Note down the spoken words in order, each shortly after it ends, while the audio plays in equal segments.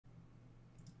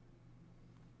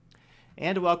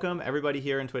And welcome everybody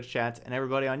here in Twitch chat and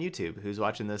everybody on YouTube who's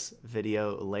watching this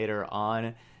video later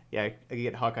on. Yeah, I can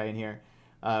get Hawkeye in here.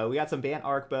 We got some Bant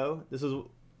Arkbow. This is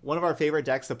one of our favorite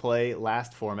decks to play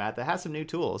last format that has some new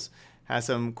tools. Has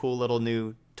some cool little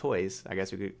new toys, I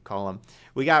guess we could call them.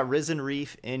 We got Risen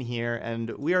Reef in here, and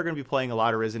we are going to be playing a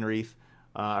lot of Risen Reef.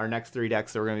 Our next three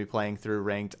decks that we're going to be playing through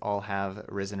Ranked all have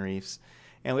Risen Reefs.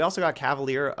 And we also got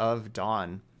Cavalier of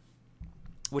Dawn,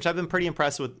 which I've been pretty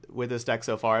impressed with this deck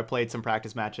so far. I played some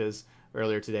practice matches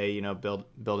earlier today,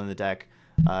 building the deck.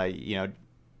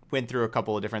 Went through a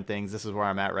couple of different things. This is where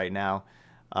I'm at right now.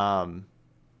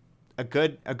 A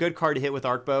good card to hit with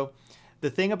Arkbow. The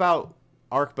thing about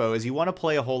Arkbow is you want to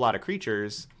play a whole lot of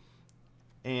creatures,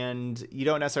 and you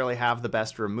don't necessarily have the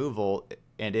best removal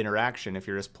and interaction if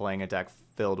you're just playing a deck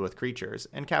filled with creatures.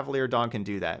 And Cavalier Dawn can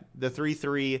do that. The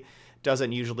 3/3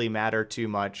 doesn't usually matter too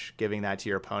much, giving that to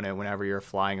your opponent whenever you're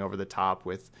flying over the top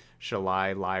with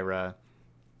Shalai, Lyra,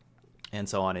 and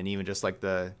so on, and even just like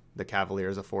the Cavalier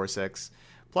is a 4/6.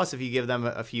 Plus, if you give them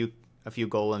a few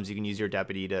golems, you can use your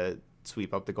deputy to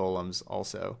sweep up the golems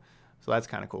also. So that's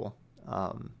kind of cool.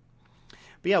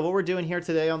 But yeah, what we're doing here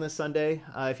today on this Sunday,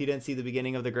 if you didn't see the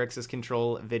beginning of the Grixis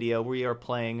Control video, we are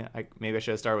playing, maybe I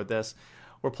should have started with this.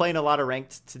 We're playing a lot of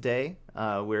Ranked today.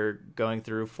 We're going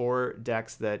through 4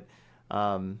 decks that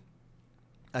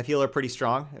I feel are pretty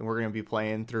strong, and we're going to be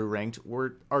playing through Ranked.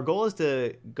 Our goal is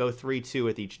to go 3-2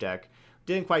 with each deck.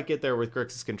 Didn't quite get there with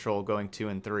Grixis Control going 2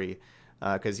 and 3,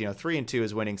 because 3 and 2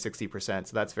 is winning 60%,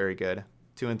 so that's very good.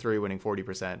 2 and 3 winning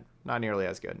 40%, not nearly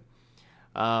as good.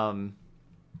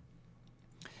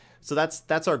 So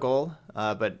that's our goal,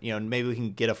 but maybe we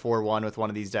can get a 4-1 with one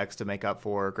of these decks to make up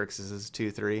for Grixis's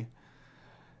 2-3.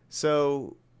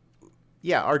 So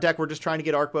yeah, our deck, we're just trying to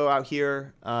get Arkbow out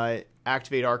here,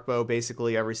 activate Arkbow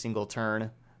basically every single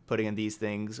turn, putting in these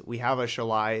things. We have a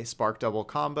Shalai Spark Double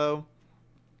combo,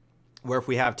 where if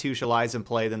we have 2 Shalais in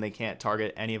play, then they can't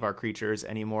target any of our creatures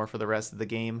anymore for the rest of the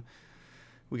game.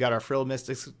 We got our Frill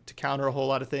Mystics to counter a whole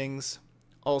lot of things.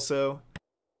 Also,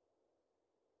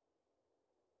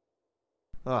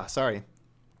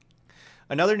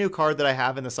 another new card that I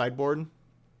have in the sideboard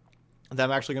that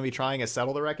I'm actually going to be trying is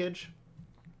Settle the Wreckage.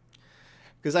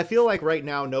 Because I feel like right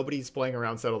now nobody's playing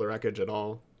around Settle the Wreckage at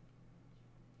all.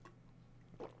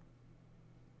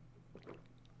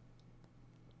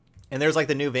 And there's like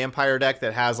the new Vampire deck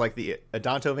that has like the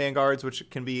Adanto Vanguards, which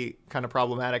can be kind of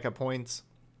problematic at points.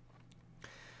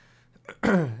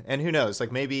 And who knows,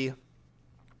 like maybe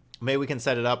we can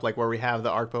set it up like where we have the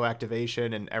Arkbow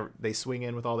activation and they swing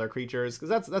in with all their creatures,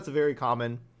 because that's very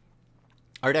common.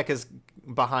 Our deck is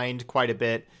behind quite a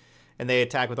bit, and they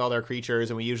attack with all their creatures,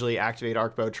 and we usually activate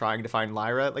Arkbow trying to find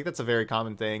Lyra. Like, that's a very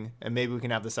common thing, and maybe we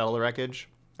can have the Settle the Wreckage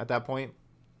at that point.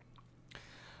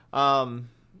 So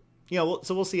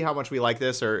we'll see how much we like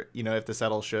this, or if the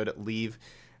Settle should leave.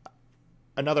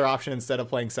 Another option instead of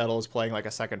playing Settle is playing like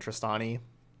a second Tristani.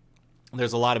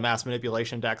 There's a lot of mass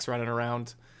manipulation decks running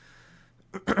around.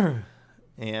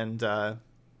 and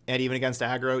even against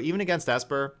aggro, even against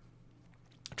Esper,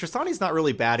 Tristani's not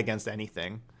really bad against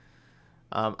anything.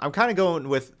 I'm kind of going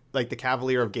with like the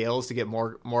Cavalier of Gales to get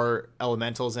more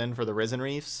elementals in for the Risen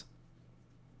Reefs.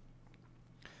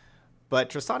 But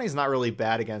Tristani's not really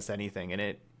bad against anything,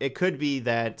 and it could be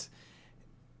that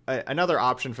another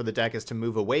option for the deck is to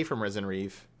move away from Risen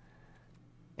Reef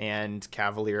and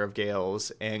Cavalier of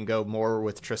Gales and go more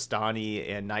with Tristani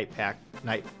and Nightpack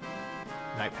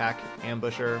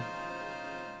Ambusher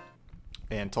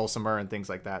and Tulsimer and things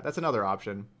like that. That's another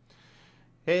option.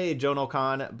 Hey, Jonal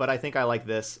Khan, but I think I like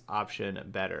this option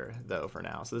better, though, for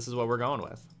now. So this is what we're going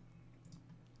with.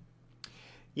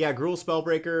 Yeah, Gruul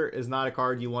Spellbreaker is not a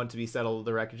card you want to be Settle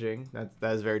the Wreckaging.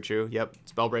 That is very true. Yep,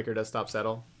 Spellbreaker does stop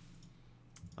Settle.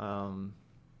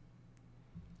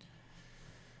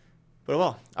 But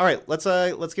well, all right, let's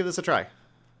give this a try. Here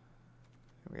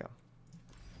we go.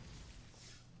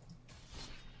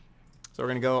 So we're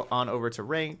gonna go on over to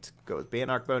Ranked. Go with Bant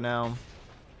Arkbow now.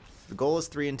 The goal is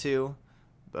 3 and 2,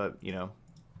 but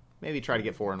maybe try to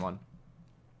get 4 and 1.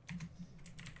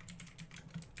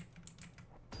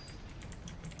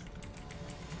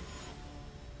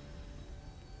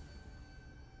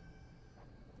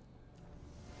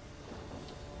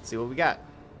 Let's see what we got.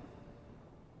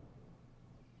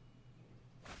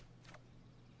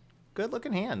 Good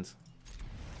looking hand.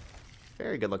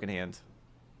 Very good looking hand.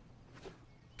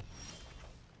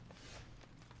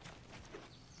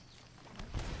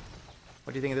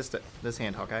 What do you think of this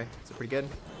hand, Hawkeye? Is it pretty good?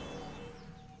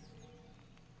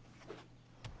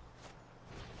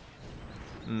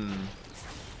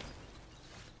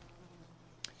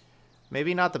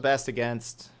 Maybe not the best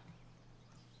against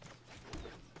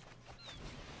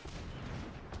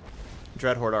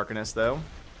Dreadhorde Arcanist, though.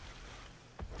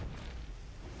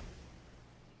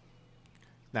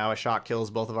 Now a shock kills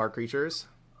both of our creatures.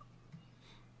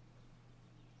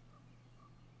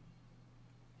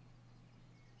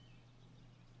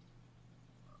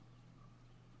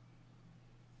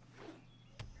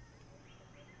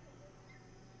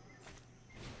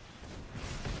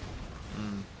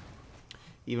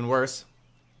 Even worse.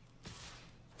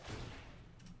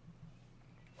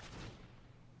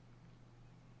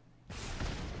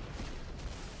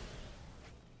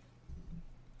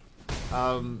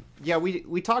 Yeah,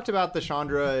 we talked about the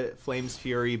Chandra Flames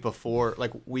Fury before.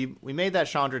 Like, we made that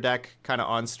Chandra deck kind of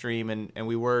on stream, and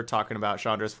we were talking about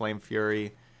Chandra's Flame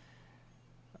Fury.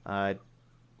 The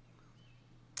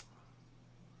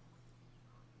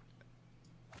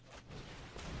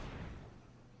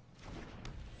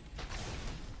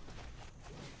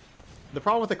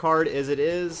problem with the card is it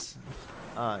is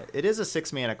a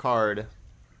 6-mana card,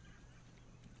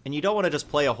 and you don't want to just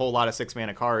play a whole lot of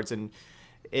 6-mana cards, and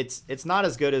it's not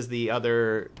as good as the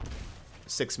other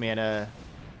 6-mana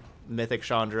Mythic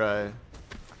Chandra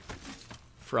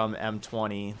from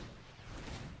M20,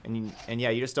 and yeah,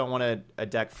 you just don't want a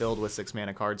deck filled with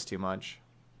 6-mana cards too much.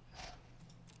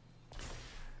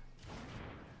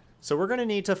 So we're gonna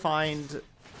need to find,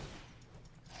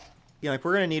 we're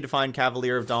gonna need to find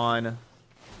Cavalier of Dawn,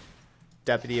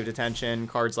 Deputy of Detention,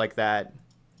 cards like that.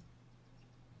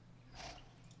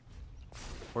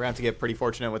 We're gonna have to get pretty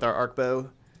fortunate with our Arkbow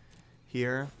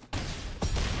here.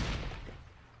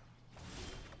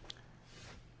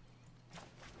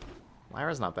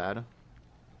 Lyra's not bad.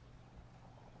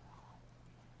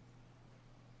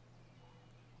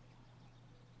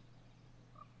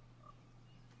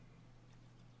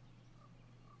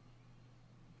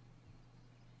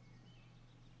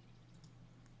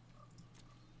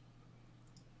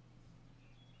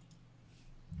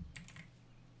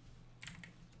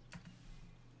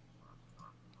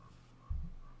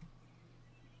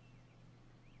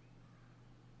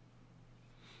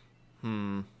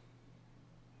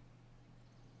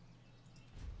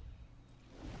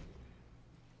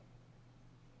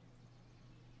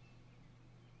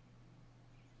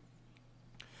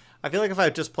 I feel like if I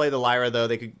just play the Lyra, though,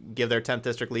 they could give their 10th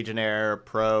District Legionnaire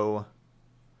pro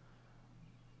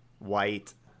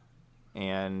white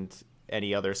and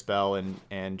any other spell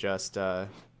and just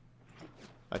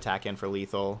attack in for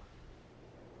lethal.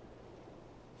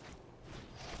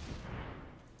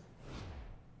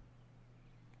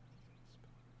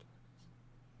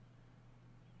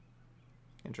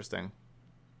 Interesting.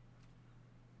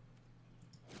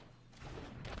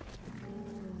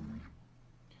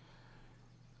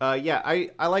 Yeah,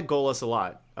 I like Golas a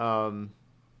lot. I don't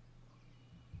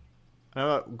know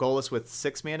about Golas with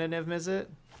 6-mana Niv Mizzet.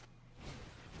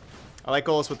 I like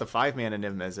Golas with the 5-mana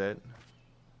Niv Mizzet.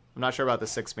 I'm not sure about the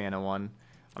 6-mana one.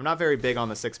 I'm not very big on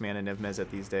the 6-mana Niv Mizzet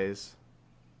these days.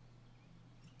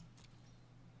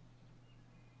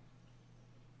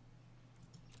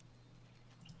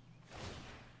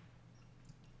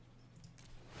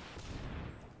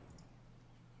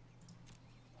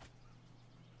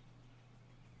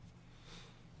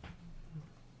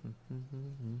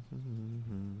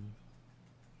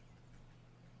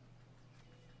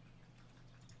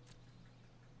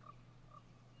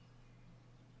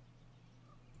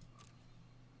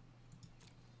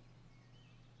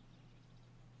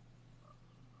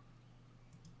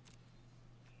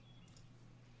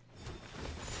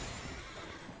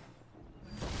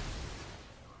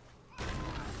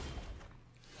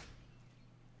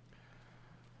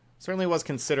 Certainly was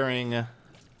considering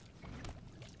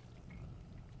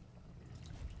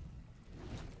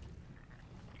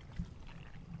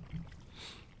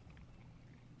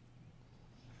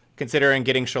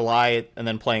getting Shalai and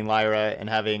then playing Lyra and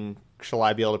having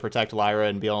Shalai be able to protect Lyra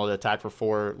and be able to attack for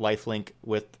 4 lifelink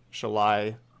with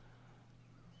Shalai.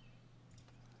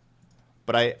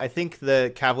 But I think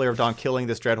the Cavalier of Dawn killing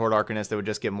this Dreadhorde Arcanist, that would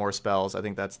just get more spells. I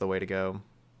think that's the way to go.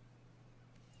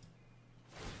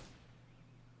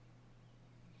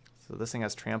 So this thing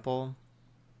has trample.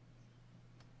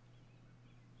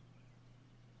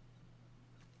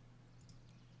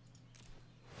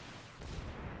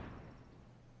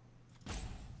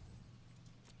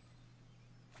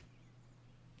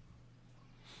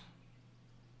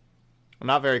 I'm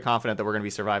not very confident that we're going to be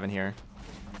surviving here.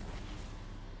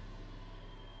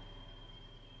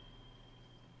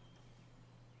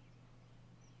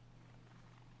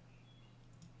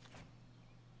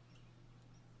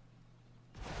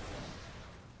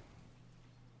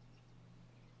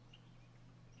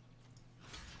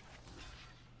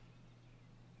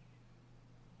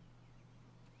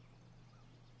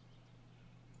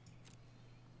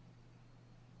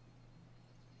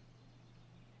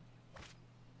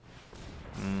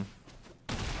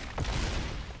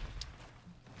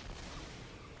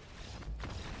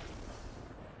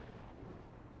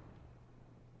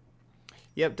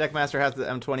 Yep, Deckmaster has the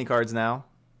M20 cards now.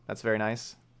 That's very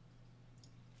nice.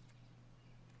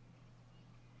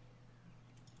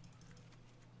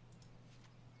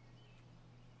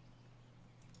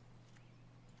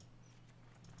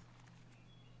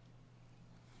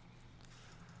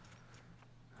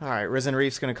 All right, Risen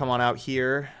Reef's going to come on out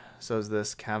here. So is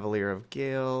this Cavalier of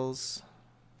Gales.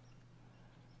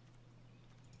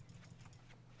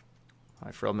 All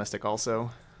right, Frill Mystic also.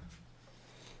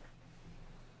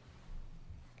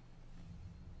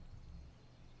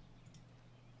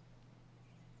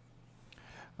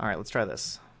 All right, let's try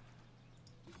this.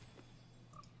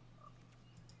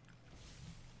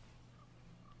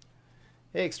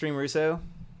 Hey, Extreme Russo.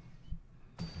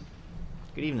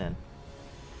 Good evening.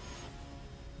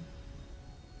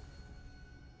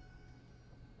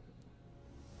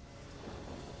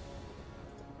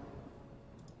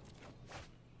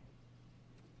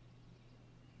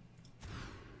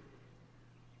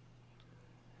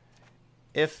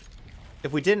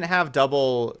 If we didn't have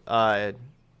double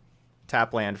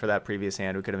tap land for that previous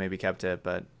hand, we could have maybe kept it,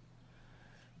 but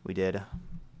we did.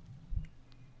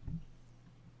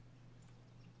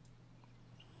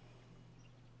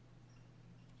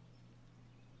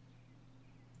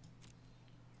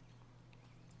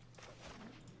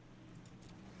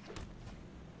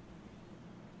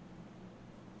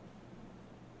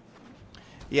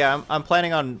 Yeah, I'm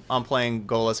planning on playing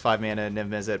Golas 5-mana Niv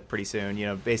Mizzet pretty soon. You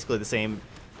know, basically the same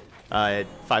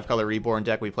 5-color Reborn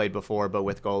deck we played before, but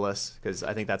with Golas, because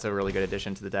I think that's a really good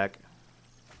addition to the deck.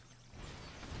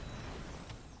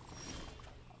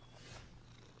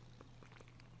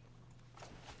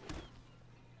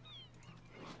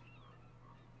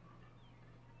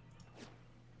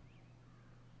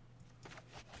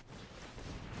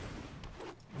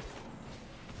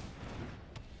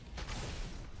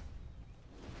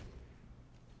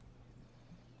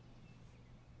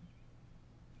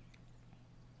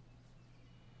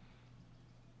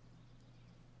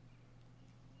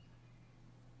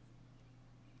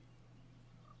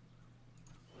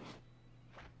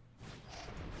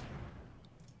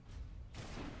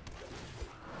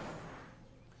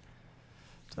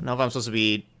 Don't know if I'm supposed to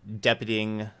be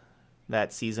deputying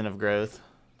that Season of Growth.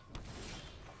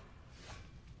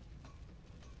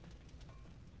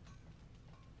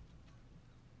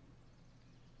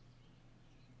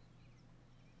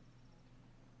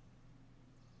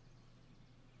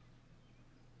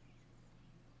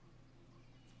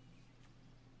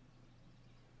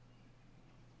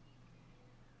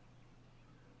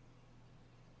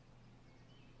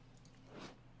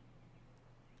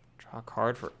 Draw a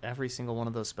card for every single one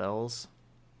of those spells.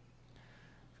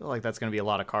 I feel like that's going to be a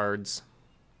lot of cards.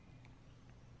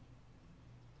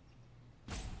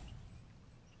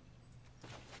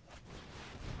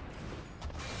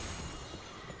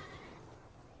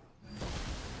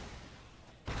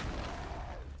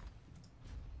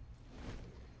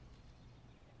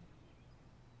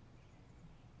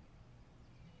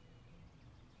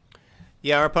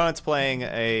 Yeah, our opponent's playing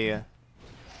a...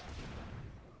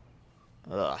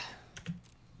 Ugh.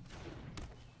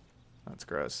 That's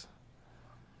gross.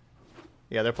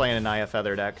 Yeah, they're playing a Naya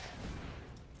Feather deck.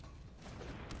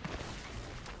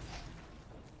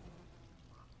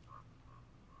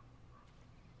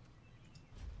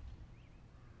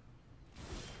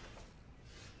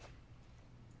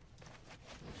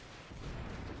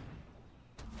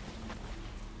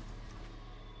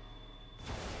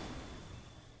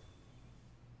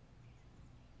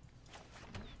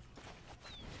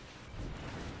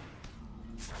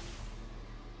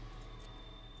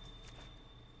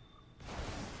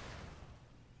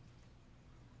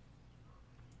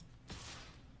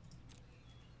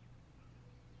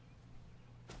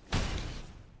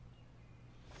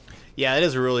 Yeah, it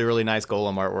is really, really nice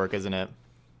Golem artwork, isn't it?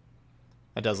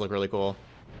 That does look really cool.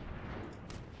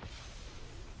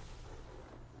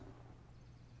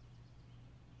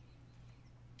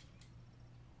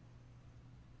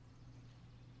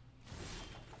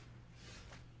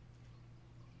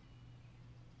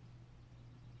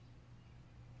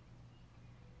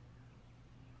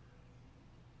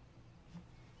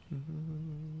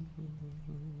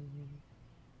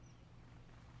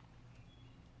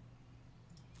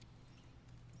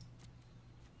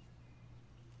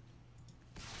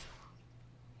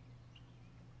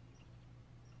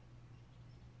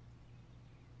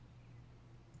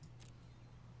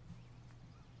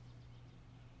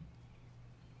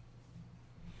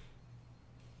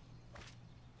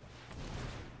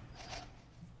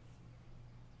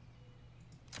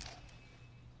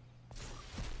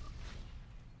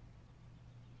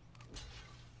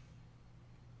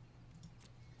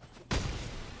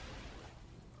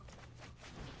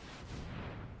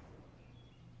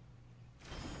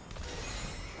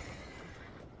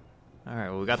 Alright,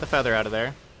 well, we got the feather out of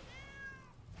there.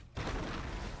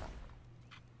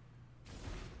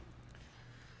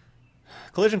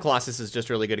 Collision Colossus is just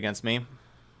really good against me.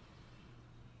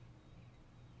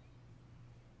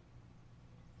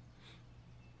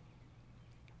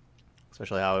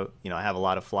 Especially how, you know, I have a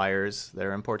lot of flyers that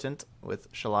are important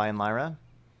with Shalai and Lyra.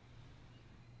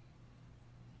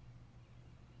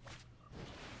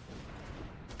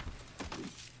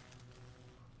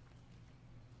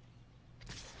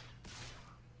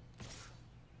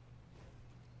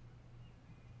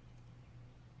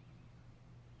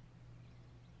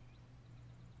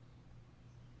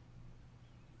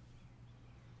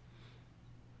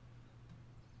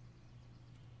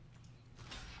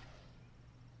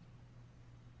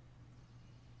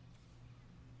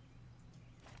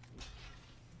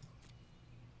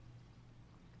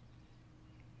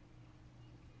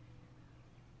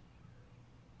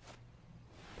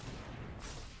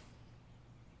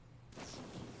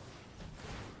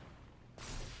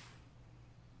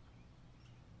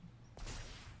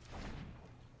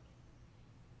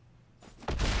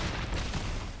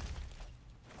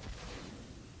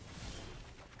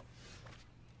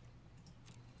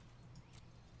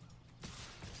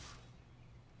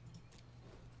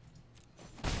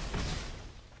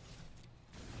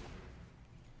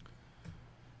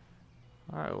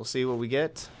 Alright, we'll see what we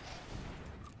get.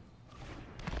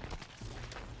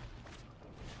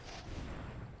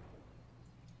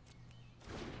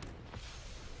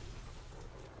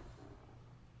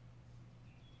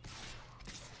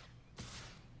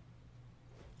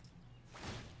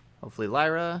 Hopefully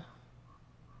Lyra.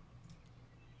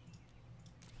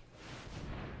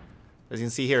 As you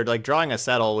can see here, like drawing a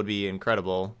settle would be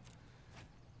incredible.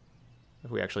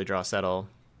 If we actually draw a settle.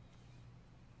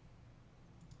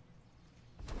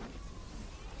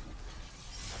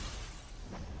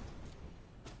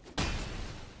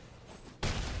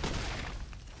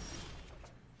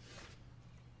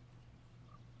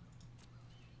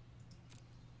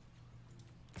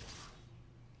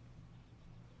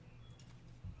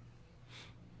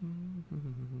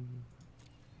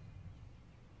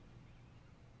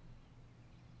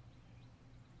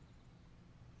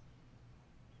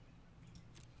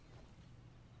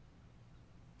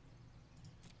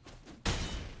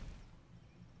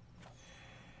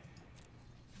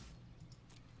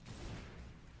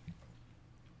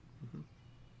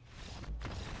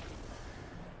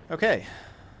 Okay.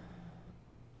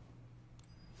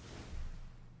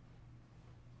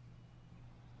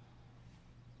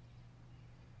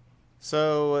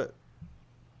 So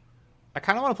I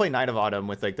kind of want to play Knight of Autumn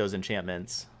with like those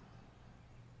enchantments.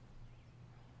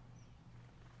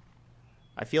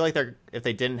 I feel like they're, if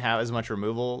they didn't have as much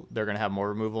removal, they're going to have more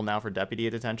removal now for Deputy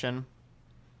at Detention.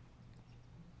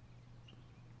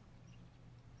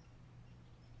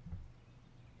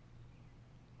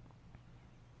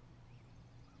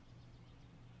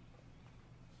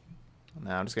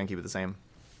 No, I'm just going to keep it the same.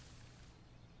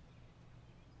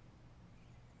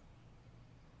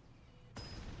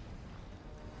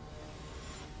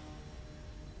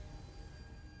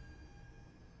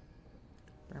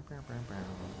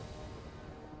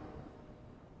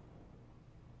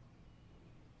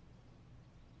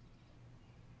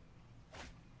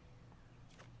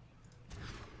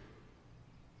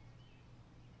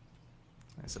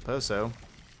 I suppose so.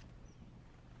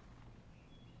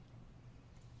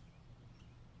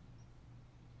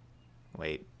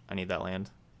 Wait, I need that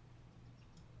land.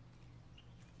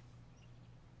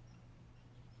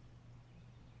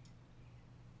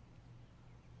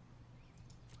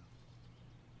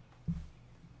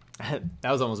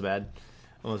 That was almost bad.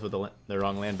 Almost put the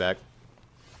wrong land back.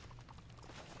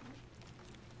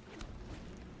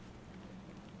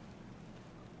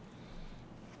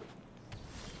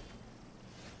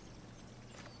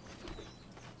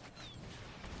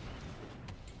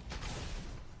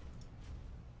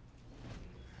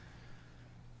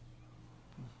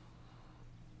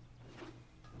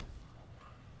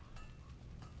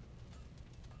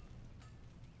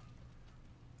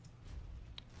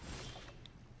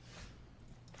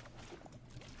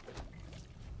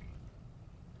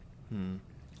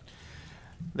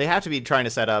 They have to be trying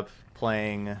to set up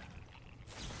playing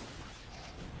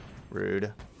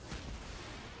Rude.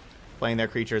 Playing their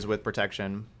creatures with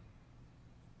protection.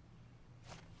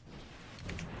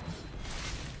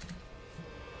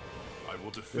 I will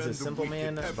defend. This is Simple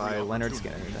Man by Leonard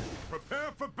Skinner.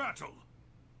 Prepare for battle.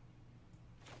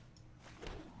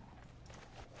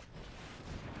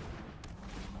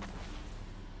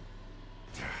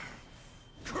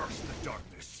 Curse the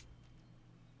darkness.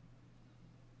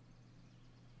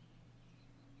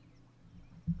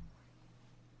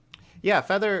 Yeah,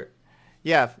 Feather.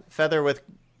 Yeah, feather with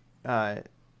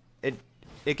it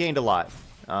it gained a lot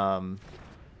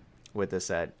with this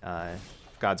set.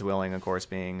 God's Willing, of course,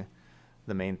 being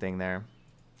the main thing there.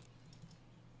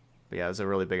 But yeah, it was a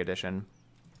really big addition.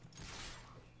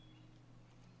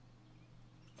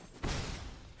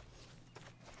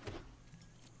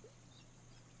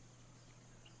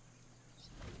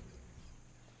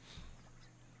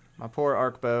 My poor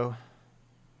Arkbow.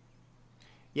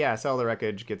 Yeah, Sell the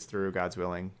Wreckage gets through God's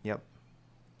Willing. Yep.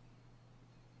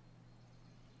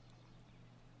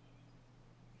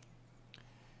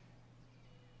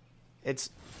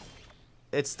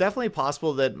 It's definitely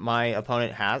possible that my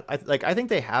opponent has I think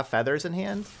they have feathers in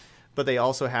hand, but they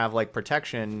also have like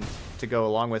protection to go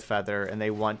along with feather, and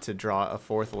they want to draw a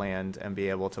fourth land and be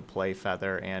able to play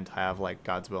feather and have like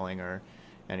God's Willing or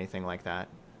anything like that.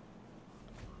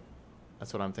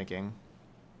 That's what I'm thinking.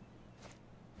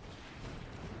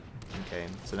 Okay,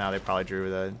 so now they probably drew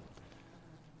the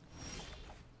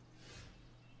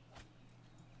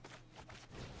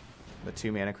the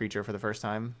 2-mana creature for the first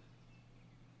time.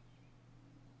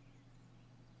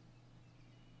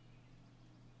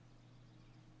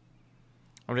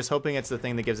 I'm just hoping it's the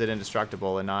thing that gives it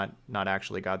indestructible and not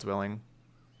actually God's Willing.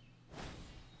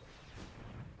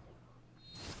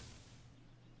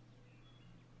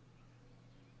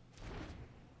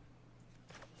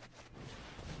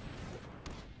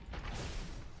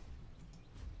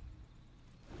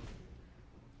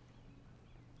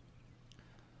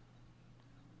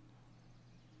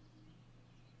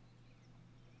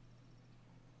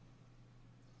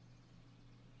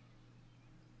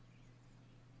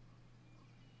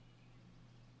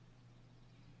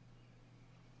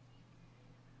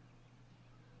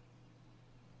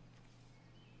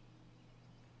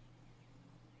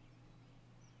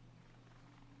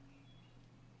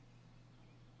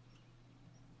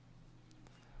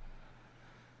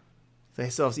 They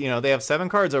still, they have 7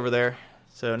 cards over there,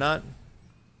 so not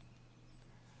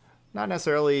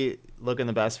necessarily looking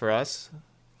the best for us,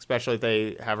 especially if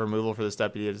they have removal for this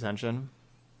Deputy of Detention.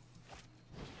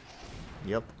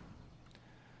 Yep.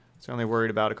 Certainly worried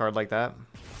about a card like that.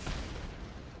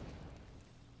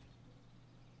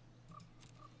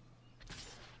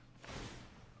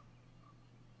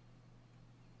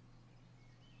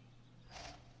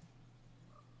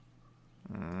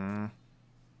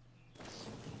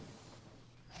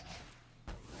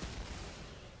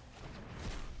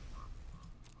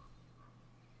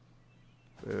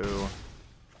 Boo.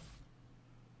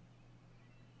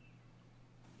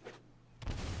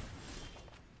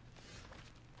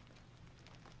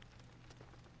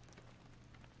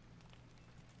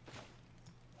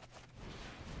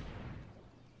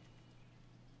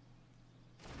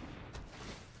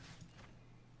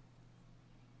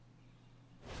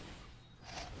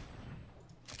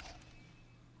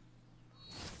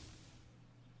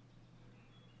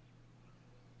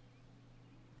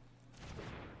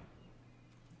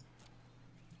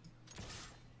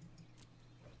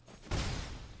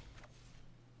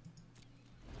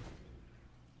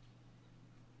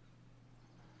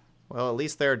 Well, at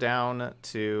least they're down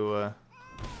to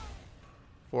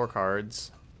 4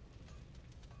 cards.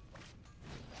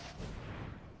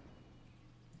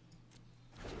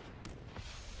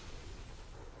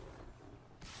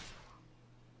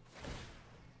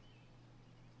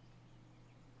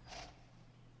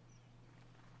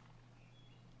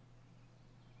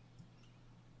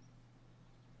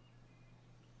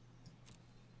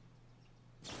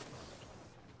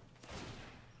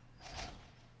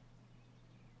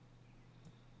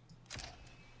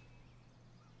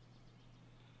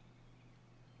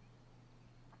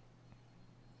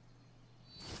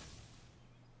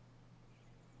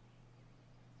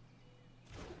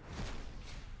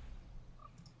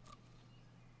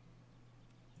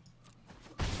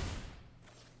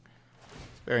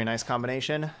 Very nice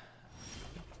combination.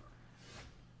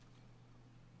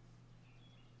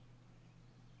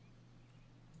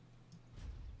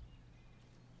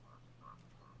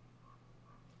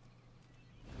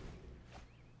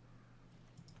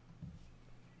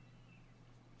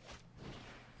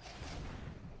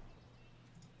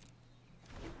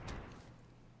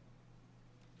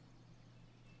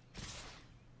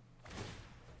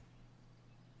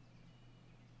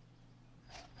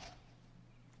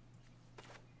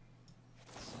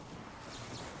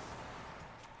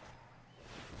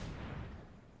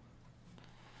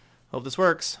 Hope this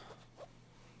works.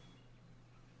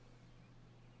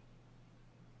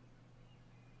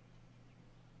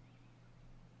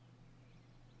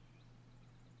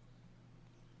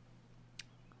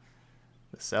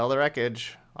 Sell the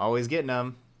Wreckage. Always getting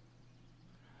them.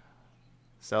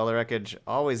 Sell the Wreckage.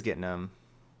 Always getting them.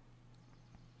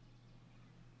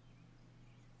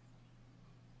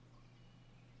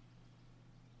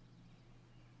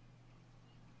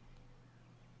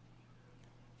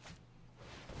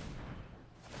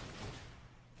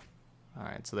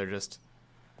 Alright, so they're just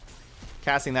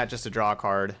casting that just to draw a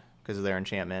card because of their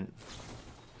enchantment.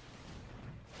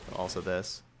 Also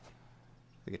this.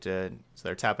 They get to, so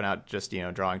they're tapping out just, you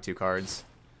know, drawing 2 cards.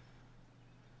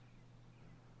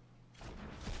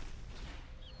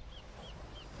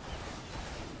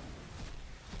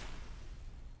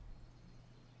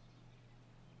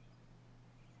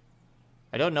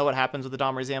 I don't know what happens with the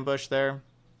Dawnbringer's Ambush there.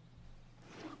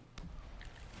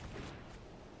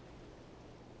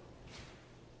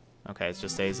 Okay, it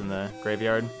just stays in the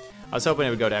graveyard. I was hoping it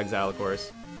would go to exile, of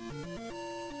course.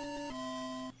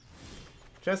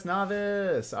 Chess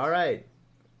Novice! Alright.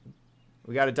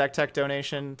 We got a deck tech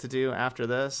donation to do after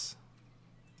this.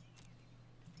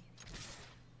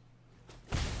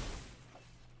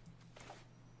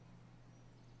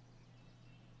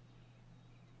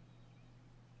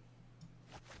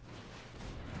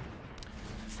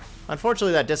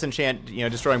 Unfortunately, that disenchant, you know,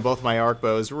 destroying both my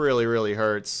Arkbows really, really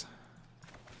hurts.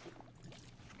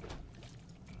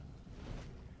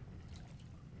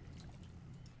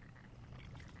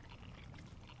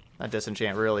 That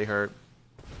disenchant really hurt.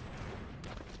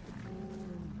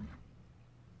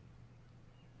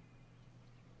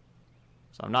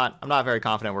 So I'm not very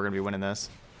confident we're gonna be winning this.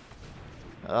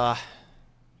 Card's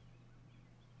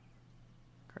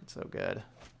so good.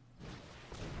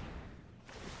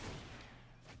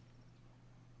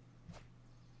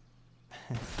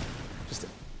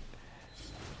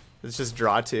 It's just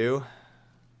draw 2.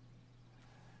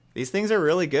 These things are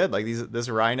really good. Like this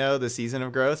Rhino, the Season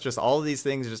of Growth, just all of these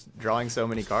things just drawing so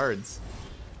many cards.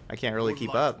 I can't really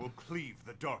keep up. Will cleave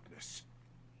the darkness.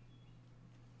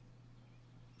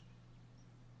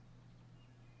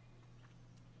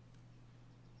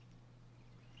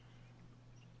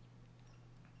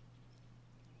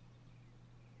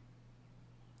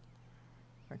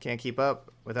 I can't keep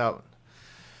up without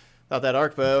that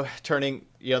Arkbow turning,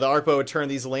 you know, the Arkbow would turn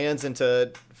these lands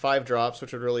into 5-drops,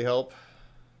 which would really help.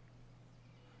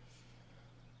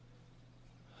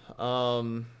 I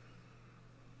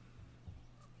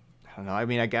don't know. I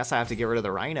mean, I guess I have to get rid of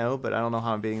the Rhino, but I don't know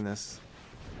how I'm beating this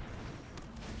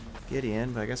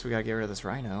Gideon, but I guess we gotta get rid of this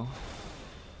Rhino.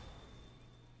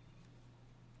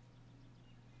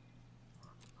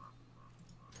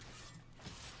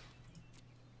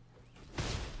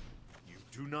 You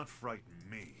do not frighten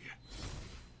me.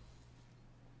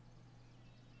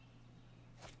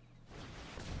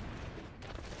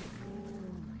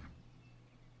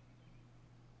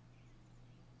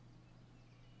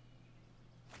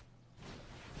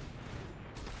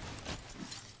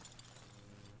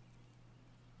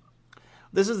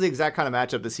 This is the exact kind of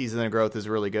matchup the Season of Growth is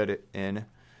really good in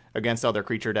against other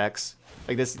creature decks.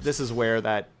 Like this is where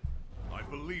that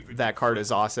card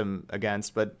is awesome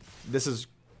against, but this is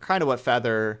kind of what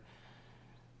Feather,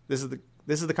 this is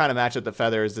the kind of matchup that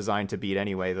Feather is designed to beat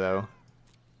anyway, though.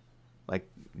 Like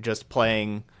just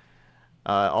playing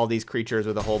all these creatures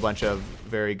with a whole bunch of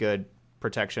very good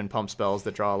protection pump spells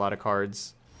that draw a lot of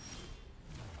cards.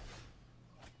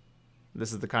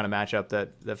 This is the kind of matchup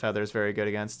that Feather is very good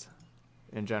against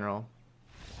in general.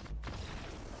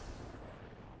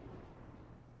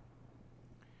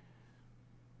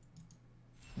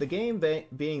 The game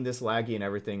being this laggy and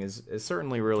everything is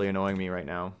certainly really annoying me right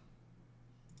now.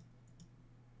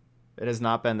 It has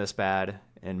not been this bad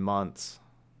in months.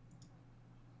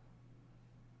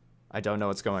 I don't know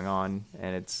what's going on,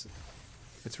 and it's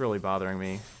really bothering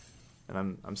me.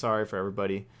 And I'm sorry for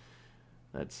everybody.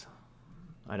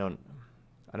 I don't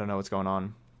know what's going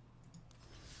on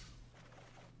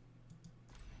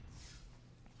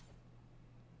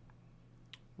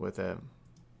with it.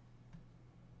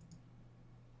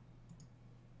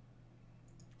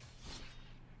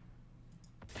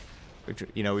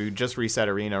 You know, we just reset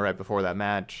Arena right before that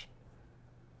match.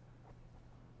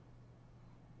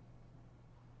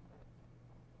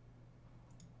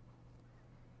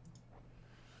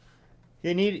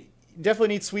 You definitely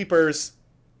need sweepers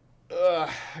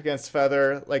against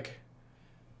Feather. Like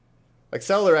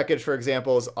Cellular Wreckage, for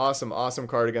example, is awesome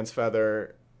card against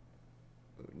Feather.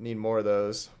 Need more of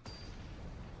those.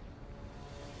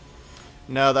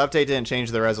 No, the update didn't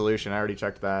change the resolution. I already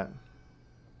checked that.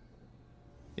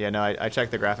 Yeah, no, I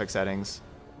checked the graphic settings.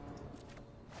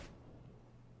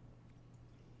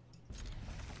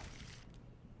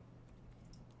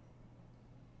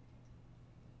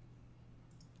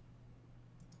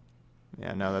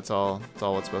 Yeah, no, that's all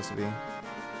it's supposed to be.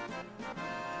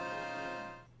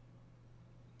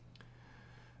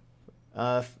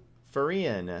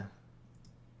 Farian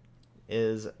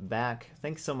is back.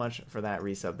 Thanks so much for that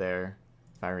resub there,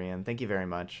 Farian. Thank you very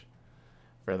much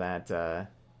for that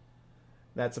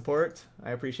that support.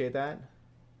 I appreciate that.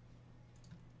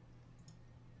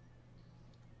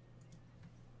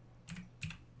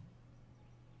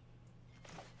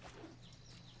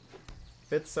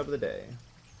 5th sub of the day.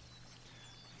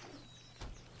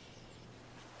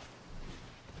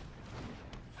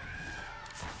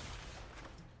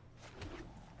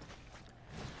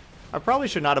 I probably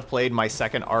should not have played my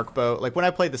second Arkbow. Like, when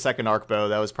I played the second Arkbow,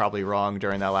 that was probably wrong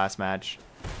during that last match.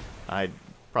 I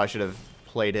probably should have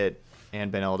played it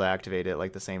and been able to activate it,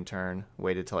 like, the same turn.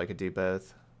 Waited till I could do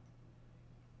both.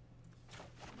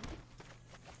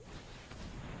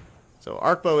 So,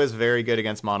 Arkbow is very good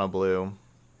against Mono Blue.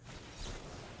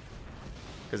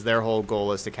 Because their whole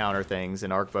goal is to counter things,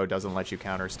 and Arkbow doesn't let you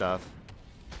counter stuff.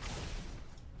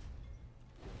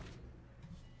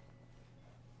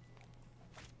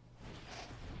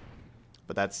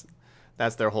 But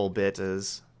that's their whole bit,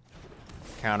 is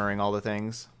countering all the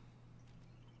things.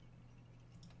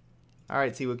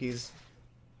 Alright, Sea Wookiees.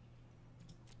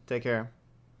 Take care.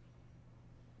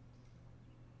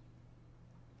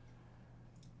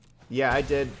 Yeah, I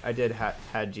did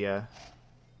Hadja.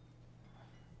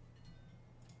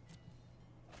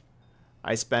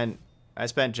 I spent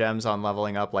gems on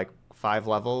leveling up like 5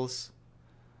 levels.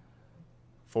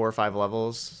 4 or 5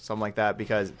 levels, something like that,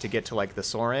 because to get to like the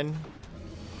Sorin.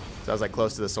 So I was like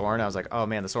close to the Sorin. I was like, oh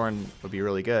man, the Sorin would be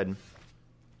really good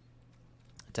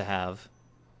to have.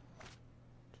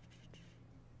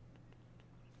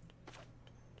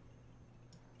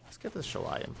 Let's get this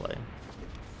Shalai in play.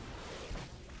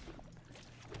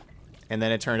 And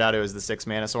then it turned out it was the 6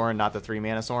 mana Sorin, not the 3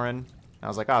 mana Sorin. I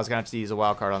was like, oh, I was gonna have to use a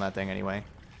wild card on that thing anyway.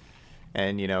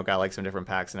 And you know, got like some different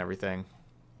packs and everything.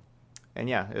 And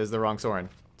yeah, it was the wrong Sorin,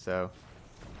 so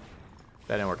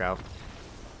that didn't work out.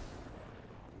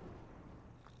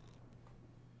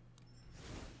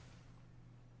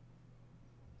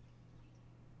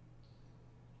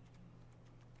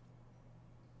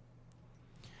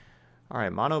 All right,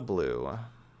 Mono Blue.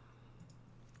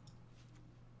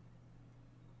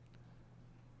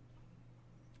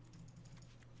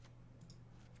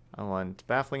 I want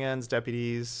Baffling Ends,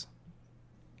 Deputies.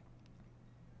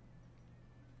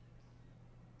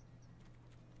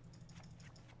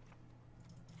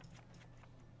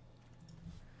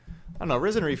 I don't know,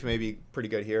 Risen Reef may be pretty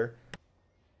good here.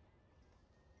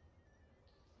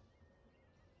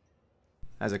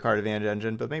 As a card advantage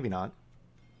engine, but maybe not.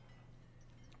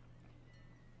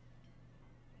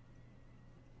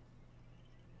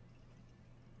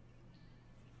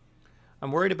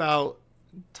 I'm worried about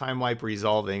Time Wipe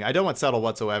resolving. I don't want Settle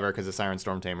whatsoever because of Siren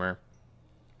Storm Tamer.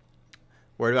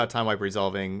 Worried about Time Wipe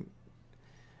resolving.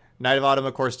 Knight of Autumn,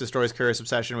 of course, destroys Curious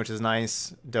Obsession, which is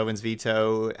nice. Dovin's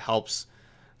Veto helps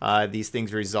these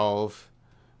things resolve,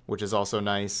 which is also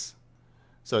nice.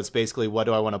 So it's basically, what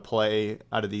do I want to play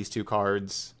out of these 2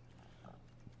 cards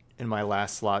in my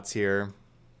last slots here?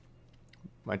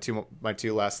 My two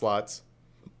last slots.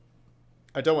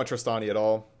 I don't want Tristani at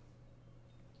all.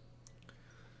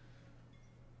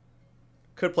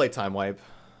 Could play Time Wipe.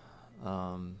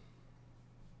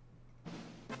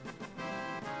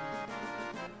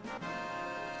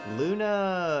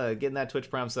 Luna, getting that Twitch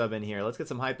Prime sub in here. Let's get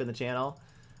some hype in the channel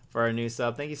for our new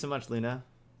sub. Thank you so much, Luna.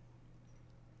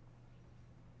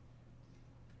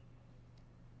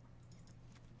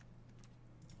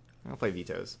 I'll play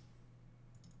Vetoes.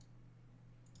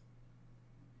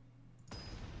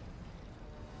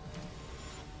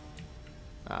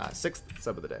 6th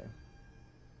sub of the day.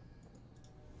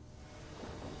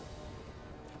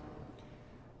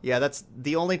 Yeah, that's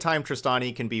the only time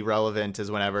Tristani can be relevant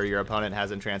is whenever your opponent has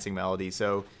Entrancing Melody.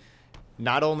 So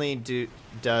not only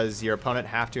does your opponent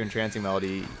have to Entrancing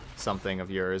Melody something of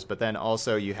yours, but then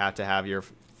also you have to have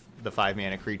the 5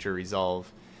 mana creature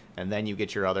resolve, and then you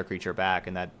get your other creature back,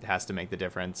 and that has to make the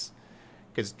difference.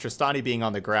 Because Tristani being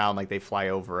on the ground, like they fly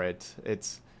over it,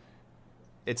 it's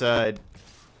not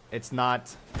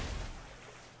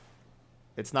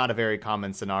a very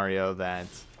common scenario that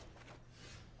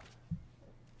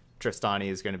Tristani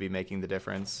is going to be making the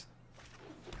difference.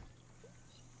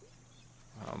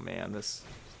 Oh man, this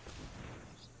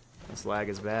lag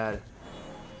is bad.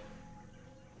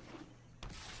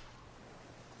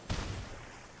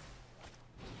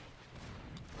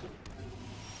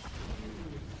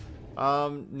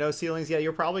 No ceilings. Yeah,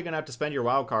 you're probably going to have to spend your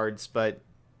wild cards, but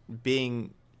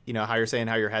being, you know, how you're saying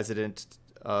how you're hesitant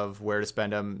of where to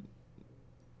spend them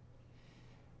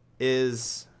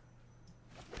is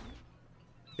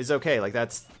okay. Like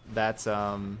that's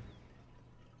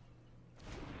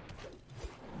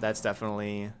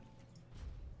definitely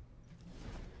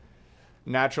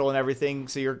natural and everything.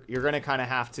 So you're going to kind of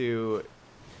have to,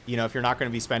 you know, if you're not going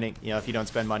to be spending, you know, if you don't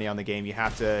spend money on the game, you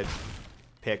have to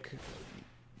pick,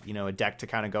 you know, a deck to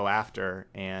kind of go after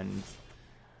and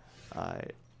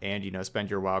you know, spend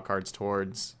your wild cards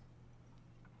towards.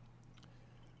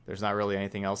 There's not really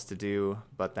anything else to do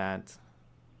but that.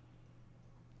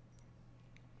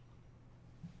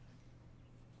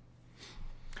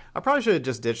 I probably should have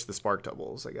just ditched the spark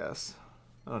doubles, I guess.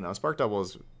 I don't know. Spark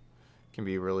doubles can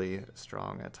be really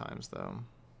strong at times, though.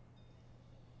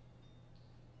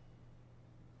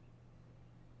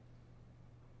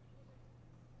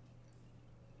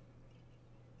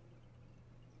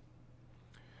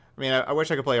 I mean, I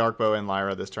wish I could play Arkbow and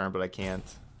Lyra this turn, but I can't.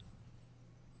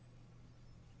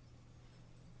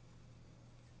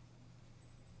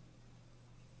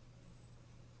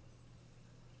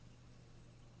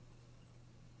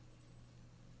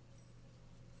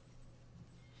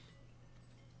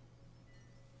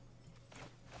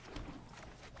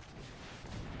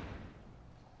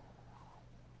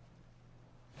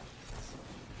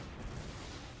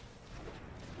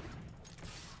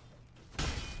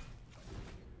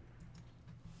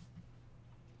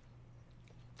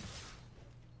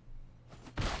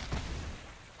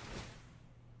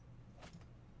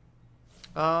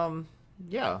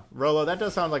 Yeah, Rolo, that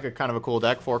does sound like a kind of a cool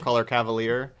deck. 4-color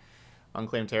Cavalier,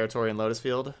 Unclaimed Territory, and Lotus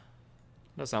Field.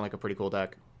 Does sound like a pretty cool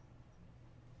deck.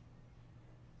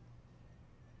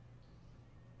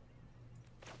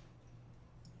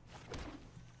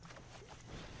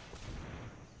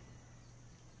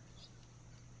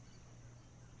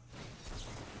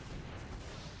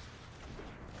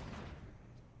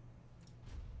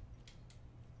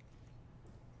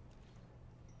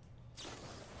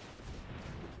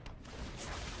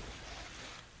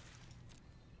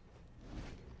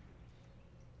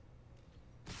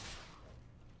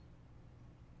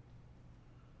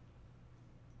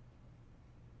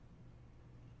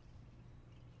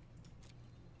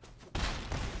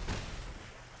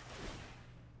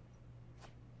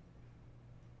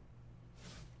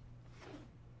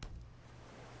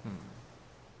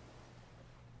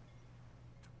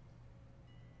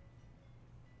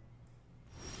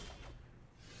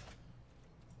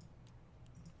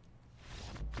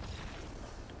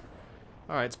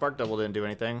 Alright, Spark Double didn't do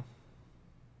anything.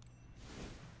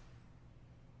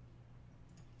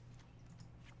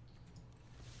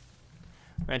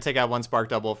 I'm going to take out one Spark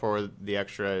Double for the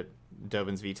extra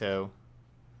Dovin's Veto.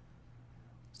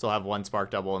 Still have one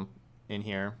Spark Double in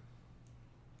here.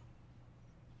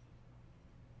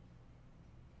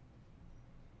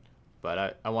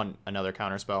 But I want another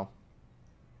counter spell.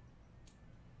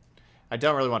 I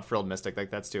don't really want Frilled Mystic,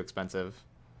 like that's too expensive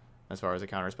as far as a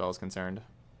counter spell is concerned.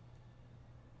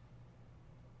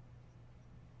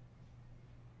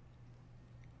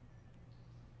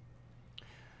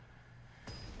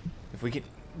 If we can,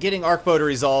 getting Arkbow to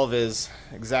resolve is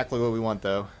exactly what we want,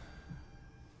 though.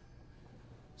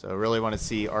 So I really want to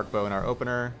see Arkbow in our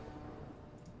opener.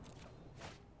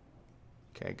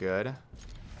 Okay, good.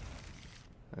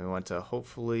 We want to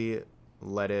hopefully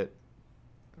let it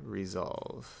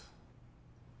resolve.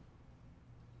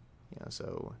 Yeah,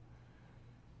 so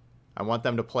I want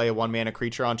them to play a 1-mana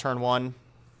creature on turn 1.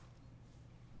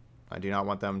 I do not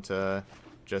want them to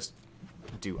just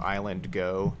do Island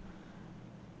Go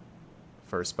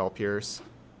for Spell Pierce.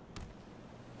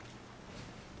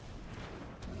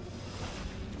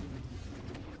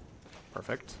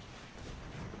 Perfect.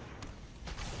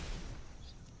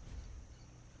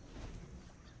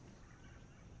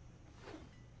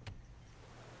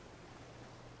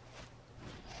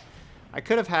 I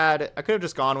could have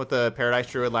just gone with the Paradise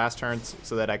Druid last turn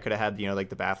so that I could have had, you know, like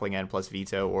the Baffling End plus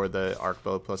Veto or the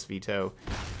Arkbow plus Veto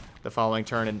the following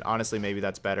turn, and honestly maybe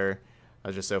that's better. I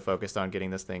was just so focused on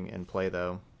getting this thing in play,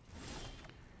 though.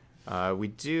 We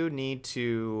do need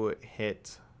to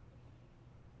hit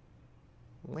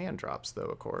land drops, though,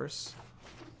 of course.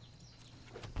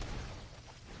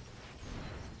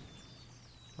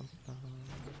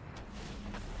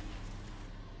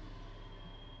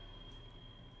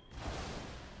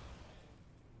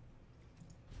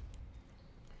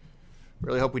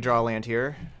 Really hope we draw a land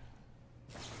here.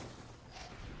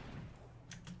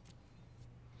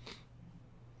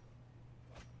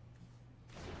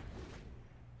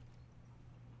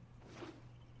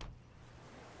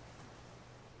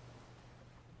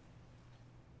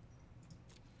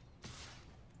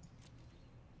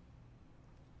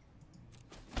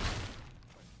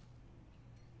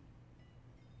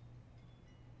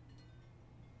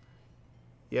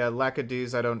 Yeah,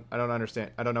 Lackadoos, I don't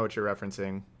understand. I don't know what you're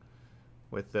referencing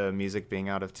with the music being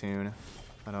out of tune.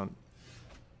 I don't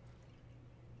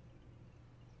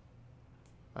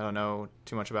know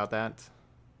too much about that.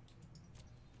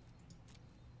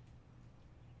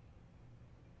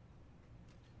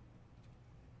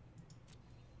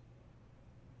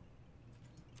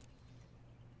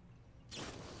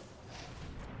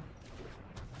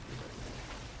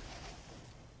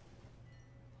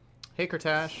 Hey,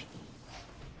 Kurtash.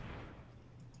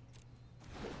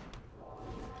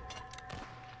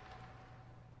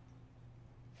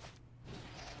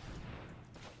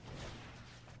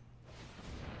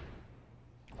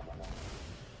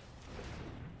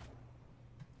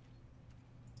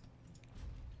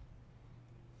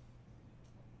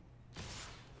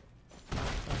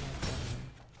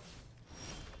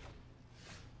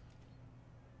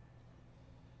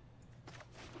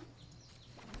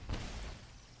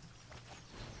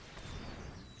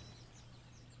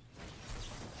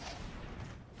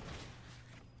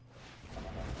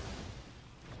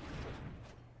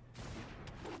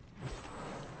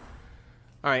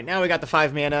 All right, now we got the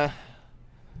 5 mana.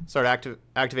 Start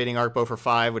activating Arkbow for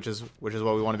 5, which is what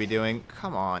we want to be doing.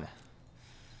 Come on.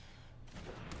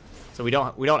 So we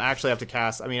don't actually have to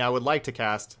cast. I mean, I would like to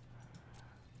cast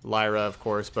Lyra, of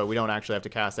course, but we don't actually have to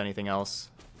cast anything else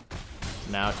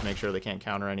now to make sure they can't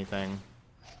counter anything.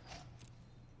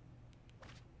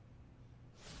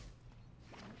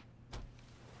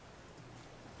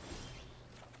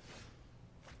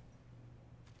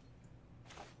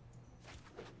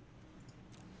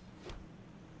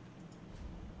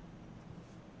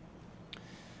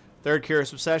 Third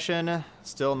Curious Obsession,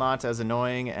 still not as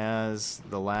annoying as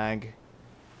the lag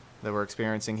that we're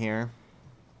experiencing here.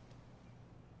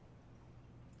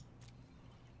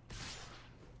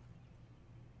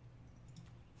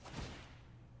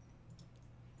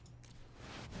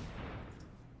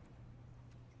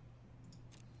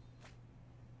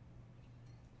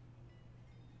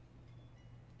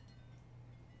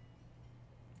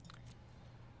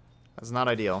 That's not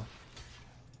ideal.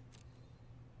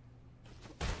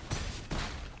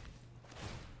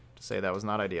 Say that was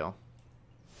not ideal.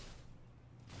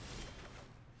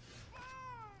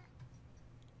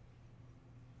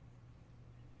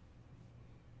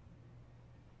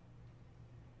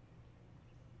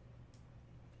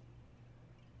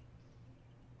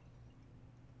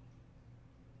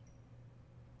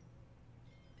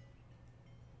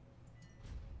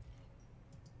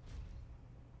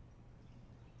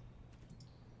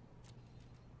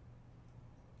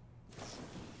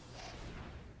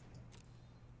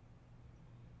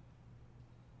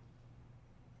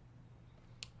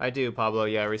 I do, Pablo.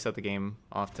 Yeah, I reset the game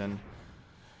often.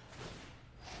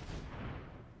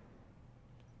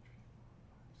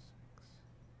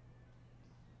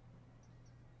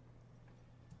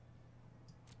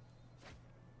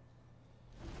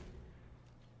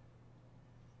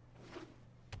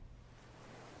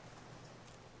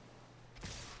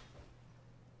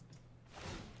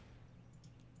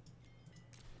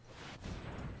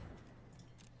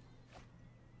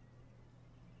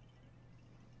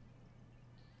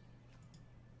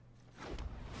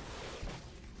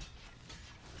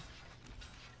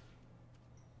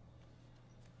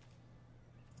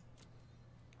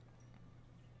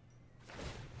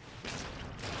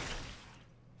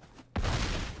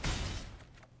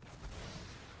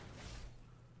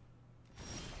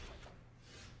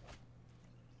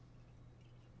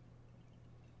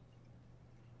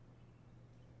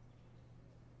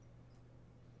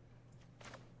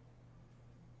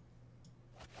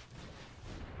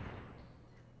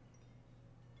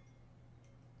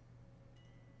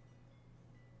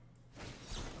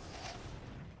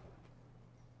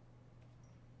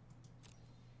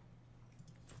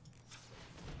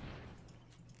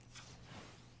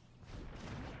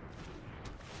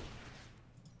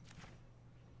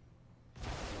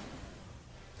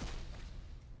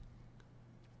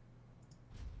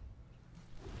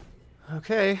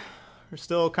 Okay, we're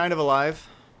still kind of alive.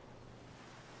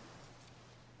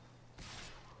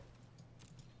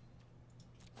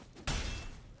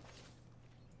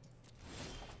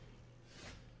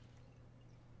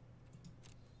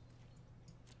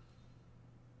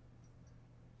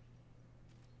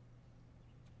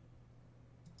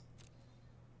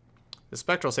 The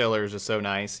Spectral Sailor is just so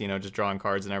nice, you know, just drawing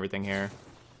cards and everything here.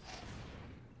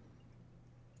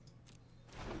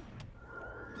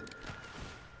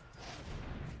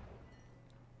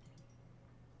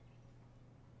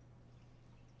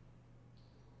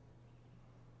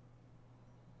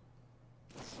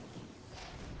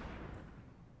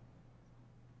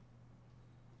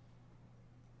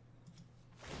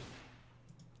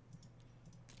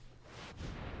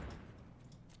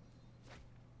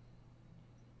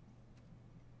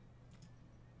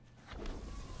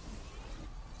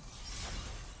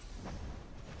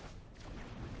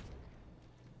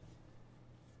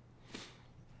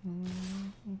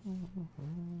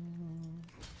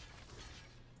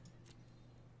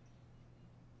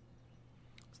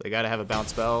 So they gotta have a bounce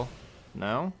spell.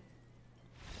 No?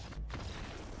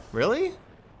 Really?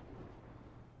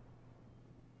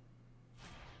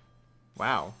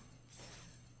 Wow.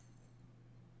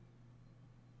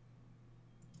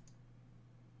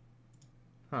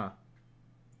 Huh.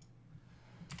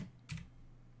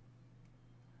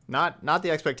 Not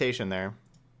the expectation there.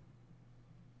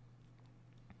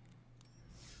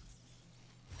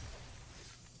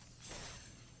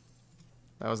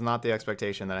 That was not the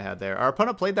expectation that I had there. Our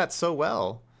opponent played that so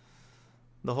well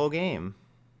the whole game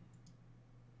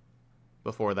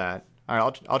before that. All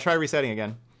right, I'll try resetting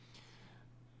again.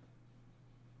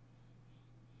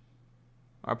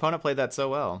 Our opponent played that so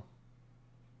well.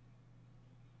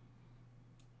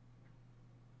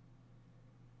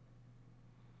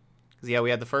 Because, yeah,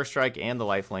 we had the first strike and the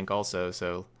lifelink also,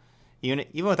 so even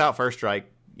without first strike,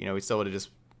 you know, we still would have just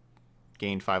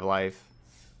gained 5 life,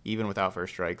 even without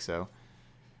first strike, so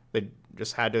they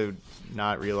just had to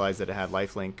not realize that it had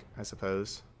lifelink, I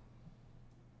suppose.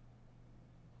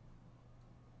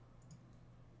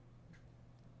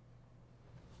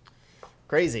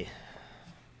 Crazy.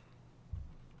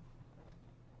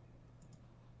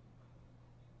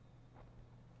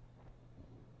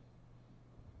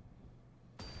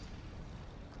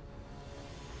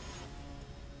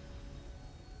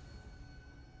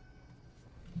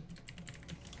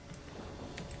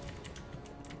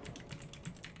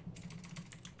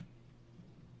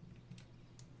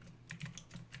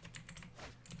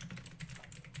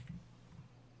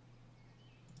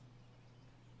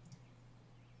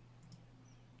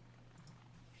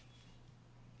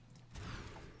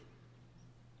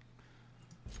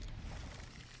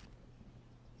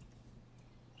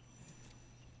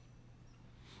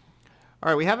 All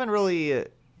right, we haven't really, you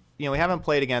know, we haven't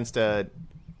played against a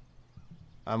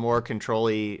more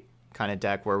control-y kind of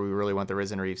deck where we really want the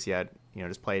Risen Reefs yet. You know,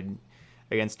 just played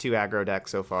against 2 aggro decks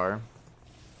so far.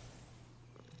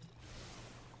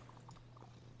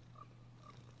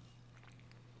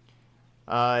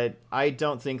 I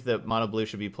don't think that Mono Blue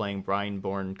should be playing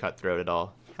Brineborn Cutthroat at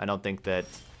all. I don't think that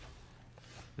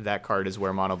that card is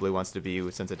where Mono Blue wants to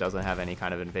be since it doesn't have any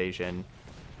kind of invasion.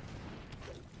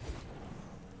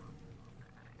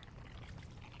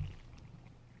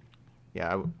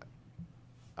 Yeah,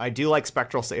 I do like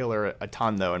Spectral Sailor a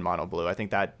ton, though, in Mono Blue. I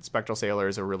think that Spectral Sailor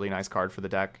is a really nice card for the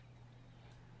deck.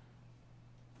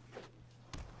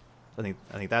 I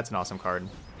think that's an awesome card.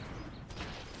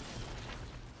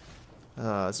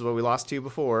 This is what we lost to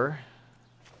before.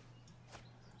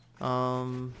 Yeah,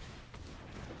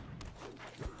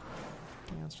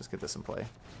 let's just get this in play.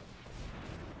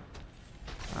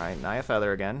 All right, Naya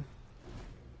Feather again.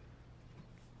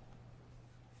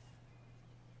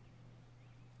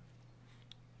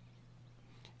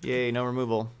 Yay, no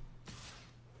removal.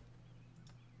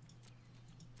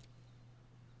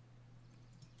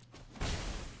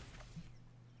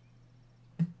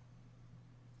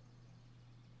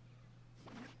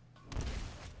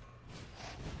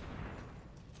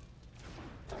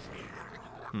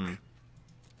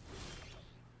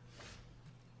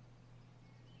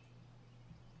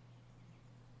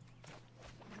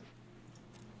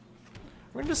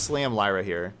 We're gonna just slam Lyra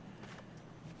here.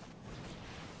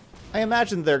 I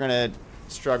imagine they're gonna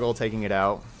struggle taking it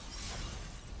out.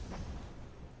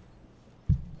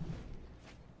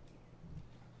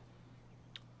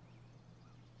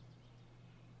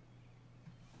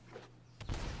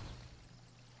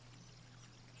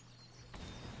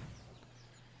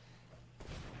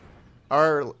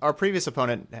 Our previous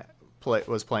opponent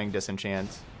was playing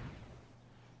Disenchant.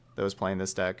 That was playing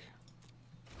this deck.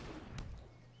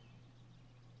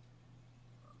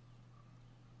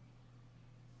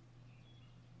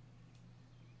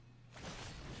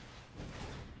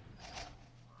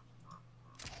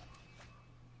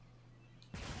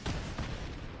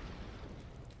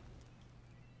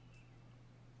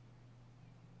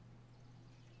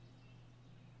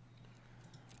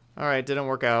 Alright, didn't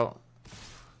work out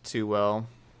too well.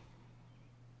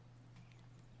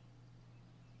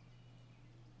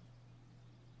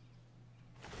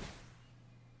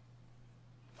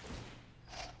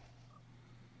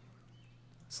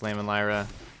 Slamming Lyra.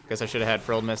 Guess I should have had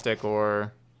Frilled Mystic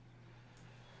or...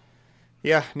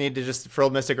 Yeah, need to just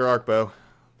Frilled Mystic or Arkbow.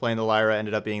 Playing the Lyra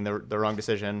ended up being the wrong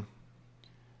decision.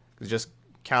 Just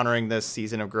countering this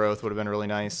Season of Growth would have been really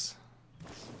nice.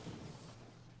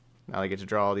 Now I get to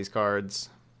draw all these cards.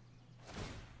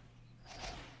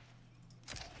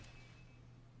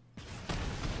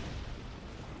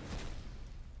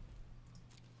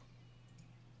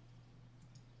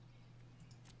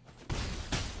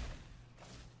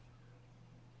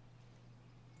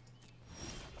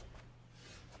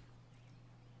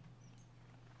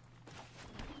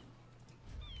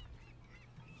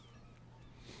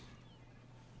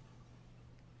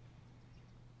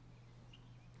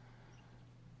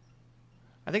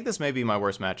 I think this may be my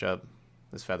worst matchup,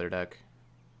 this Feather deck.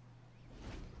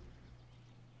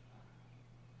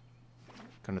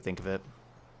 Come to think of it.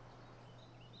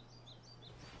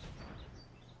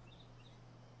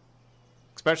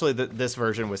 Especially this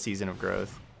version with Season of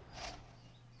Growth.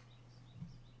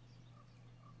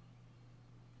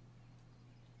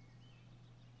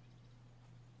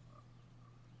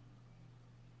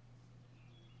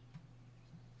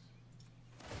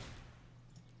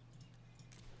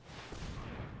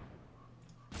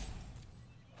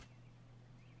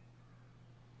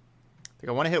 I think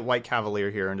I want to hit White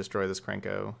Cavalier here and destroy this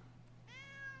Krenko.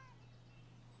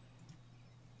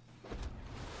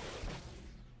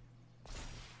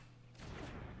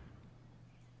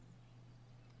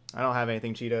 I don't have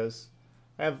anything Cheetos.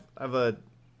 I have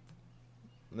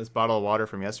this bottle of water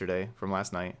from yesterday, from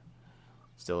last night,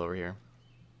 still over here.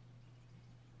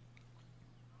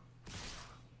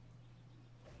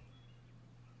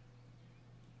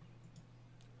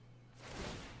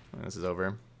 And this is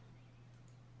over.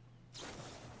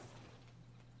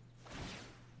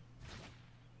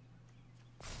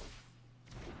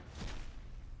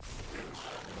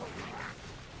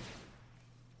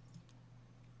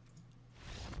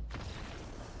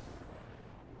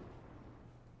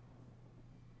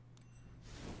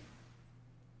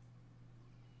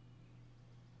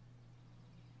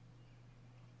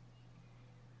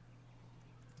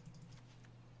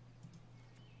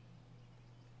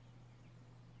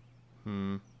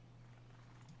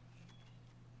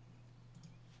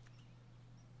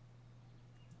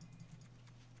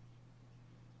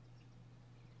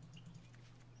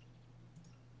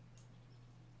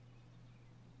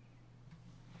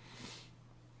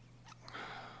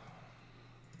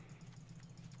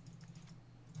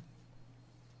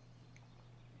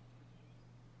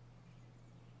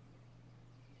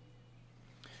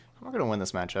 I'm not going to win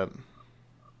this matchup.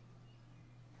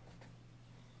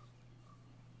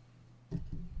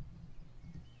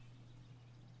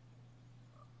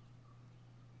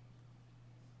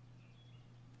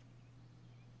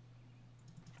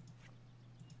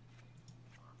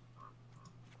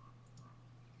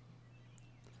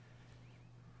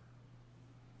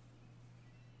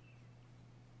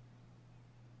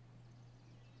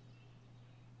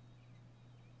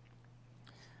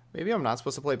 Maybe I'm not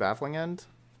supposed to play Baffling End?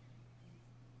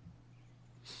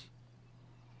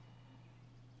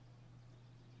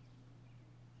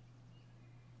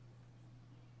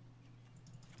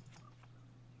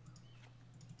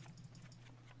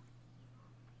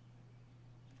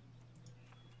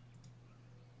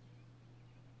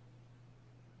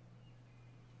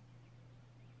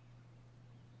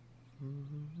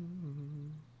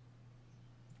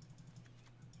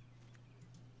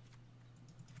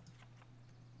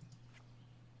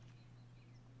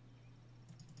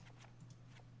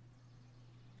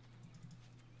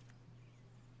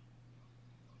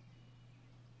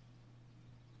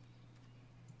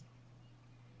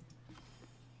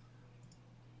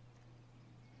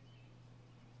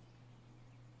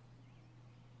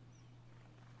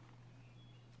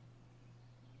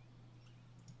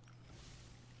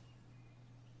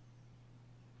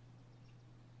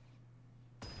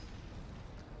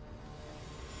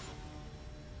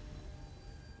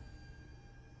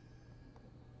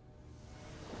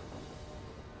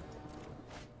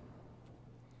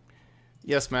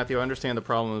 Yes, Matthew, I understand the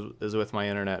problem is with my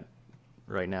internet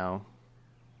right now.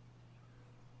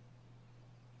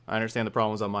 I understand the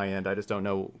problem's on my end. I just don't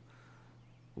know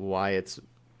why it's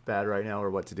bad right now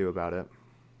or what to do about it.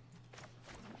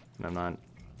 And I'm not...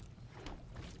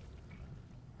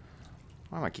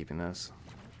 Why am I keeping this?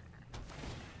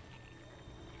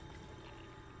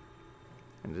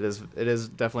 And it is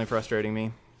definitely frustrating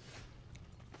me.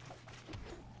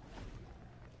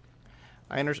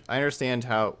 I understand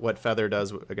what Feather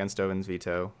does against Dovin's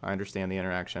Veto. I understand the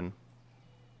interaction.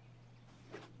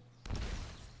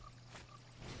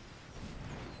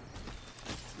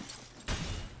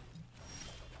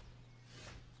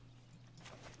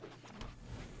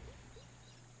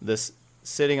 This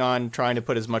sitting on trying to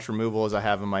put as much removal as I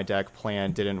have in my deck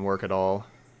plan didn't work at all.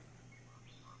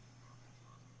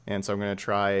 And so I'm going to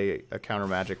try a counter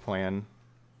magic plan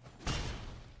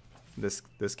this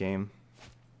game.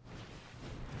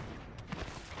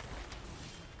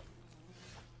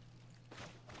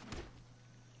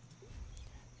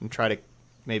 And try to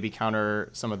maybe counter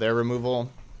some of their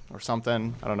removal or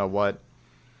something. I don't know what.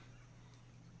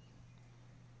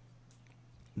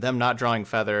 Them not drawing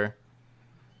Feather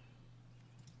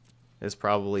is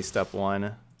probably step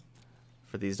one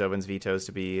for these Dovin's Vetoes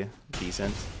to be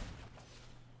decent.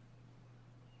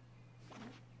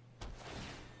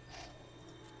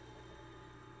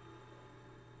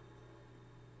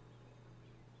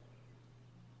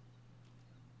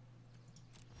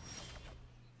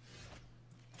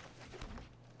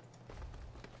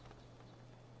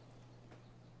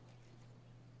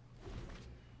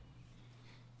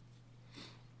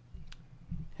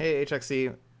 Hey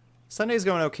HXC, Sunday's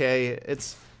going okay.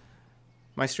 It's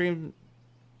my stream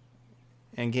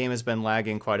and game has been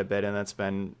lagging quite a bit, and that's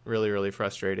been really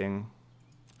frustrating.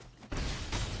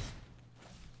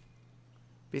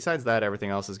 Besides that, everything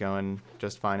else is going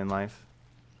just fine in life.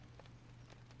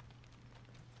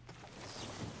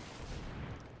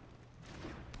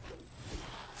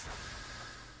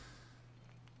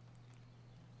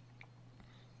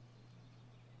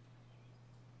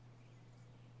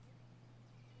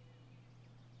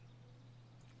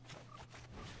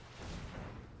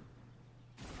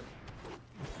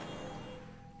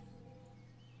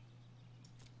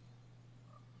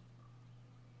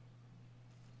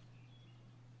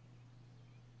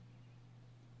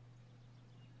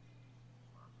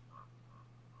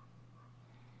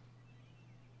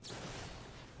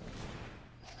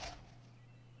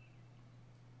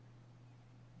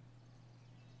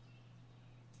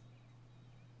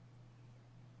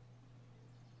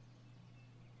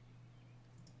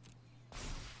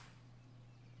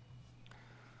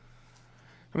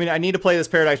 I mean, I need to play this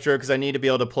Paradise Druid because I need to be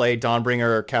able to play Dawnbringer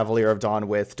or Cavalier of Dawn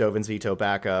with Dovin's Veto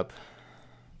backup.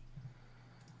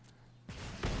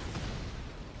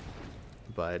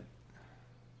 But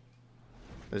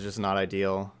it's just not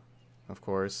ideal, of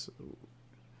course.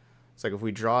 It's like if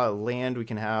we draw a land, we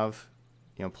can have,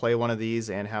 you know, play one of these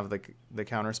and have the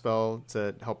counter spell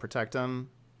to help protect them.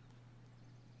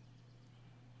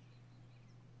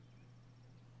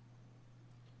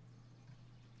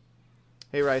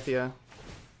 Hey, Rythia.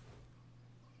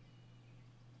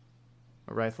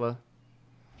 Rythla.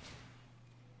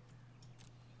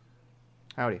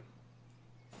 Howdy.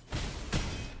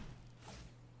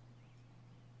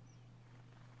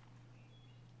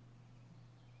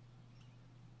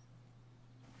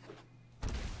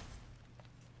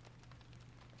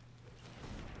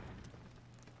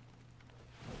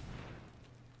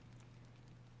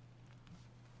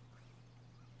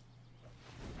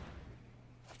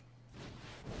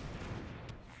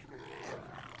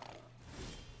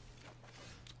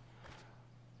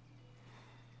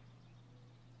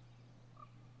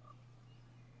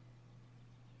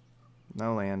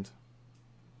 No land.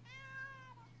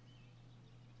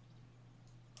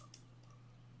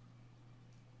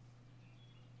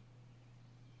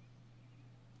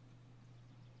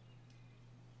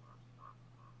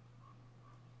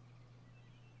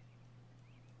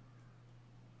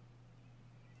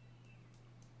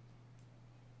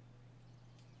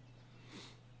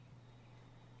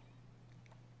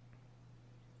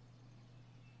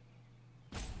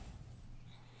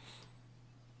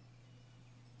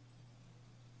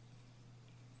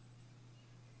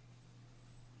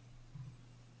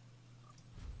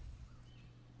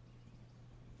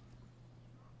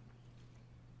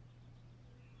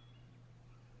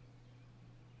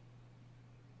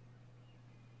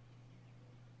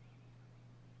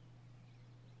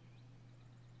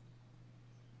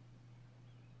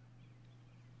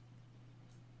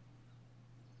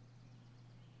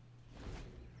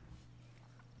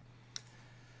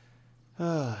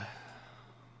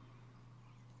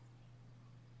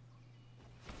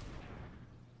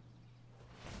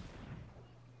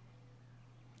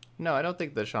 No, I don't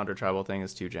think the Chandra Tribal thing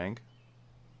is too jank.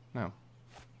 No.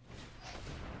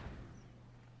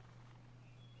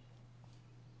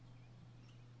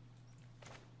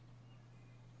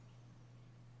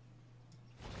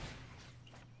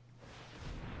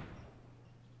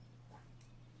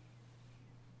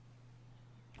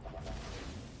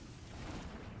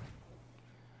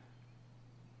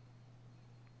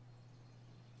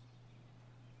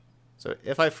 So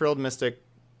if I Frilled Mystic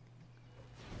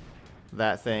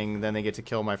that thing, then they get to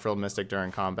kill my Frilled Mystic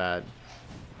during combat.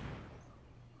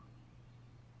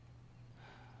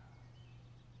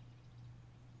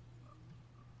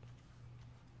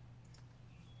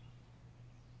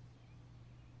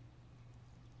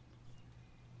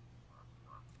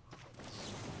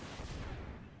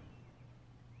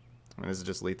 I mean, this is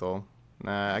just lethal.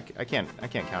 Nah, I can't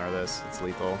counter this. It's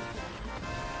lethal.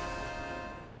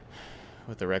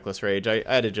 With the Reckless Rage, I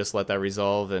had to just let that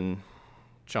resolve and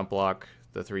chump block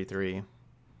the 3/3. And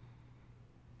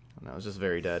that was just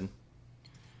very dead.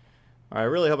 I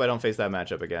really hope I don't face that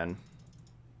matchup again.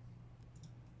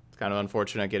 It's kind of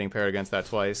unfortunate getting paired against that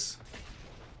twice.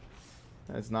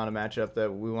 It's not a matchup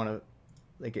that we want to...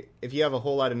 Like, if you have a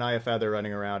whole lot of Naya Feather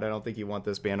running around, I don't think you want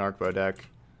this Bant Arkbow deck.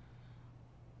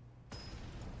 I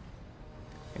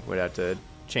think we'd have to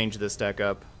change this deck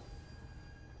up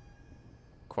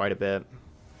quite a bit.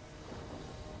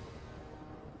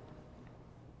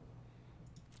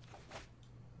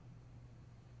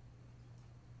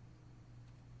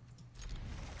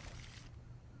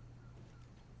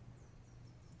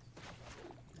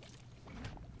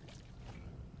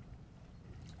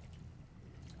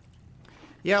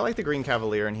 Yeah, I like the green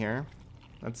Cavalier in here.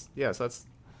 That's yeah, so that's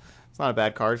it's not a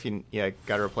bad card if you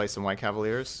got to replace some white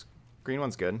Cavaliers. Green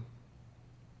one's good.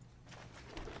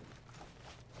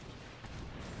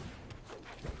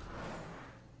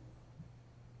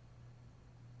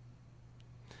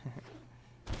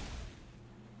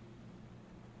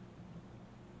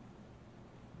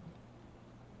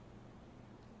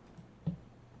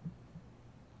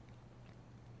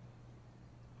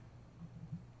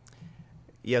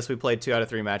 Yes, we played 2 out of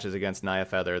 3 matches against Naya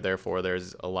Feather, therefore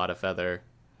there's a lot of Feather.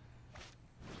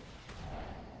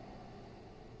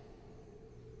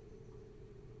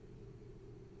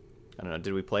 I don't know,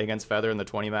 did we play against Feather in the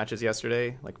 20 matches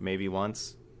yesterday? Like maybe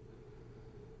once?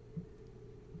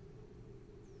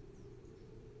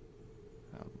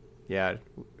 Yeah,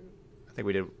 I think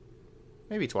we did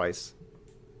maybe twice.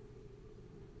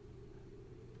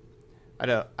 I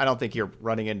don't think you're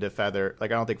running into Feather.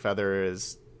 Like I don't think Feather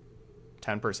is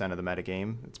 10% of the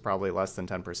metagame. It's probably less than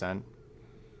 10%.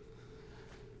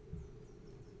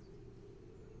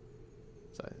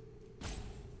 So,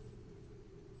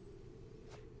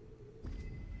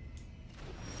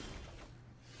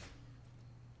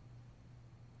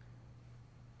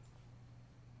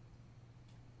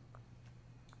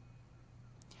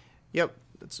 yep,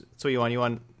 that's what you want. You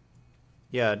want,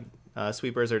 yeah,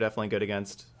 sweepers are definitely good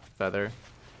against Feather.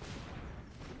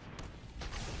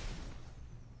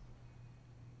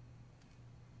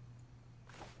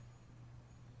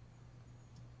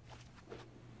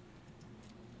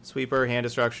 Sweeper, hand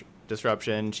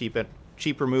disruption,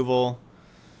 cheap removal.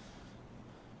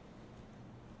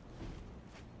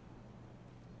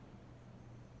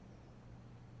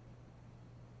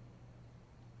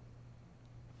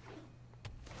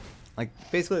 Like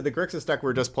basically the Grixis deck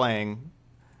we're just playing,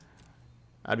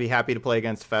 I'd be happy to play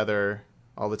against Feather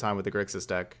all the time with the Grixis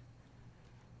deck.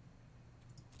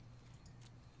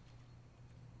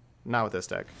 Not with this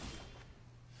deck.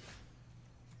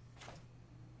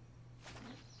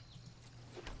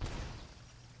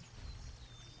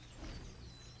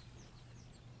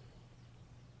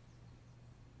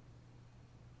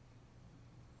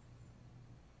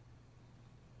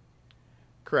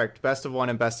 Correct. Best of 1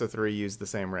 and best of 3 use the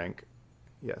same rank.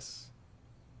 Yes.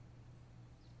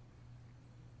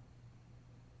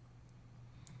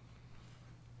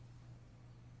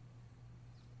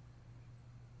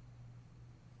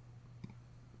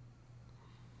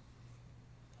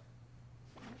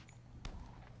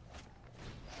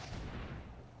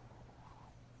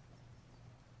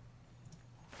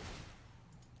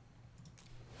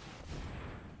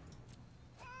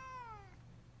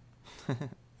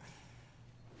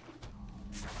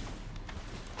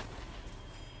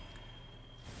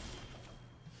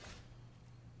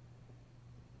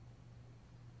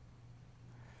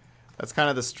 That's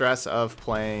kind of the stress of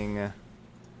playing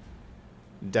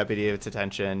Deputy of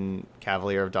Detention,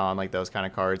 Cavalier of Dawn, like those kind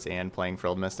of cards, and playing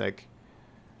Frilled Mystic.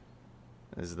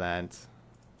 Is that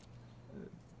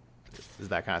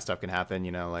kind of stuff can happen,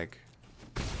 you know, like...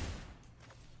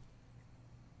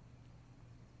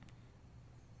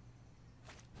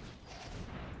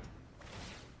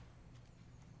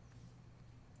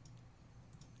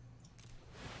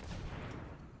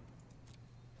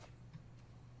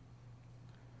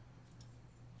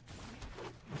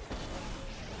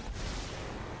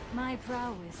 My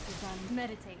prowess is on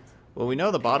meditate. Well, we know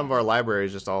the bottom of our library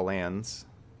is just all lands,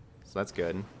 so that's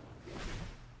good.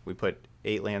 We put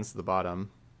 8 lands to the bottom.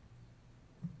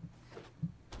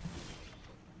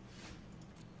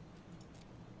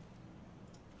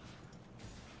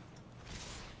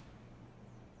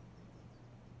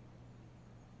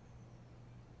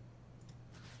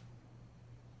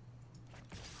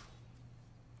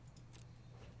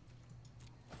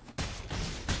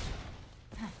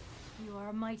 You are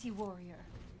a mighty warrior.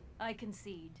 I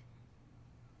concede.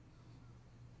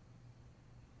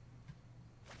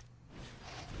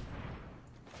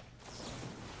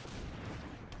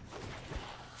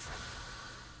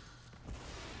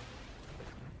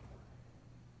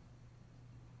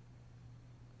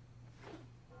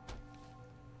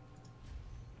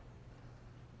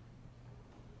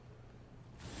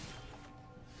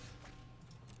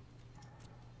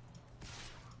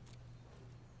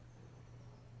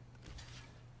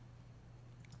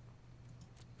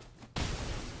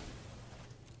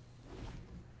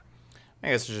 I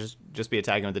guess it should just be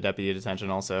attacking with the Deputy of Detention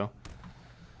also.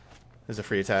 There's a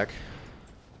free attack.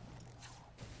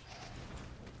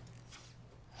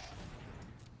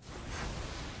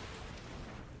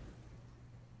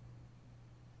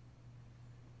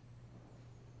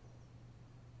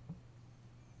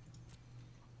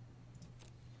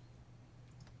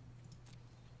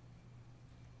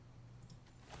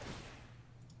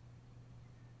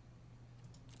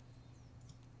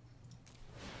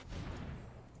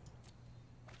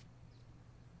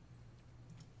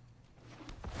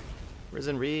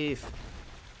 Risen Reef.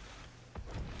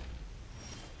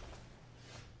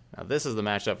 Now this is the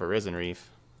matchup for Risen Reef.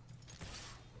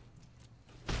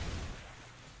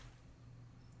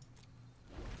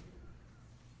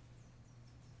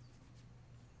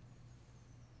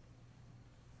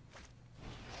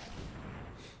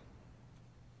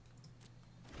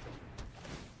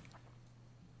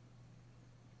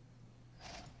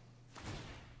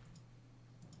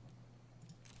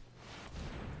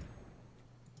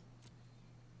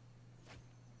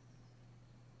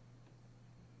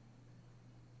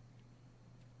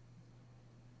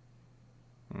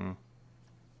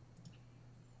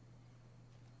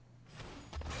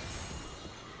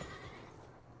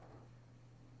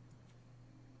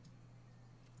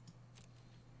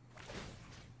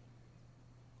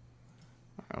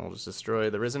 We'll just destroy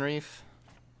the Risen Reef.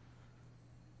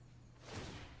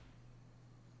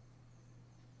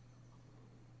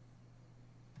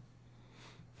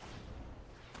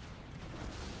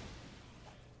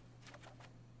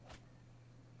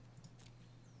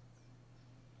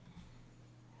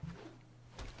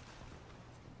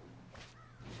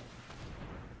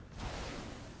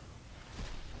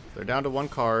 They're down to one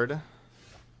card.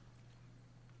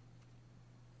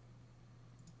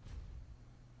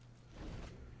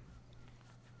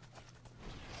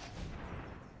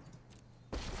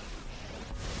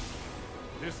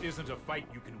 This isn't a fight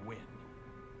you can win.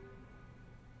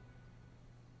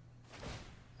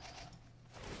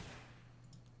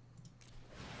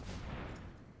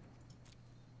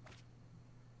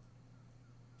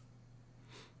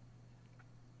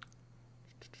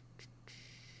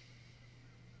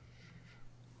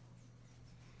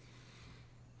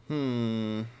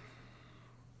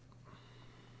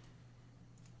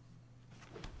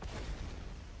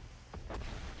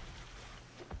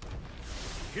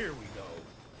 Here we go.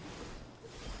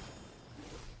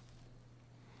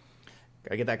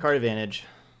 Gotta get that card advantage.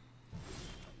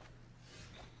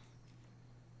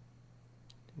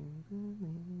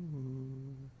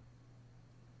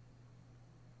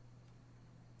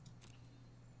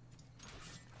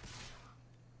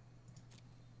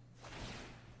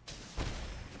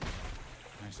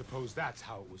 I suppose that's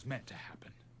how it was meant to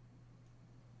happen.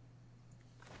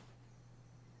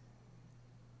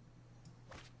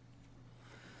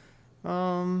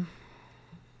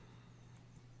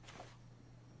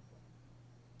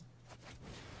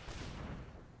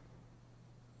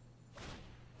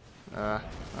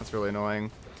 That's really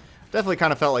annoying. Definitely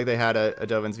kind of felt like they had a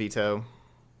Dovin's veto.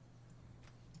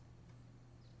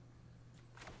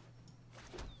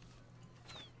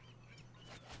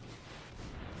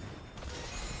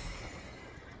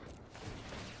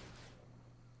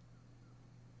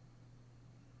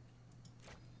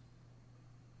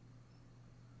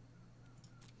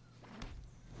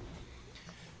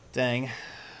 Dang.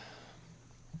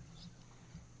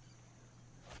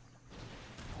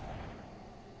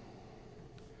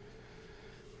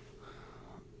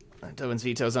 Dovin's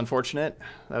veto is unfortunate.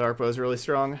 That Arkbow is really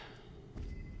strong.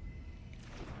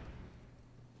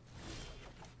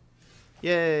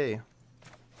 Yay!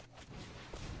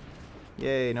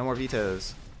 Yay, no more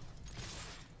vetoes.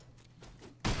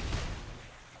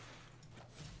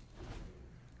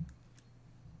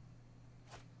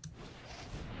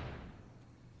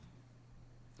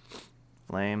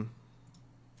 Lame.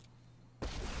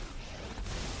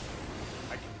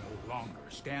 I can no longer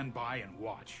stand by and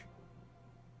watch.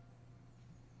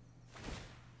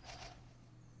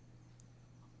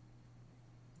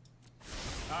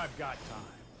 I've got time.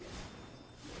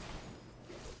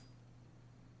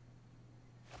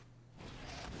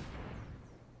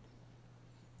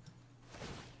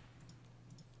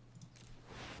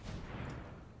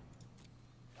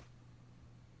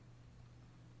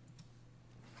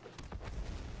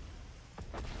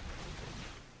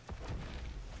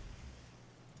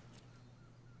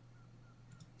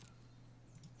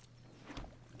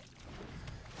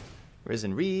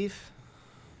 Risen Reef.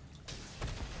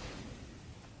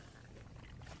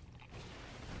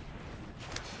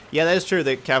 Yeah, that is true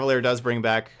that Cavalier does bring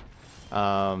back,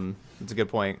 that's a good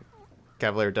point.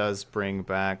 Cavalier does bring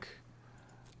back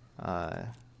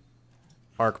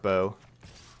Arkbow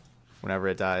whenever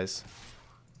it dies.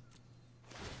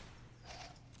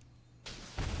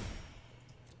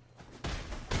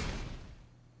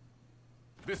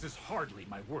 This is hardly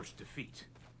my worst defeat.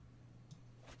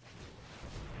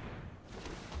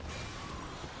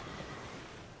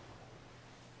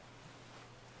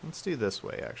 Let's do this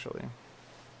way, actually.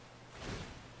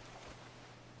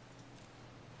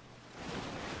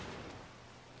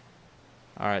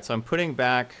 Alright, so I'm putting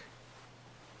back,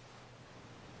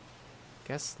 I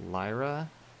guess, Lyra.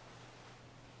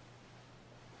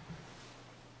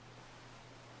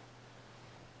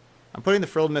 I'm putting the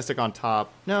Frilled Mystic on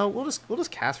top. No, we'll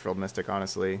just cast Frilled Mystic,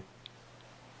 honestly.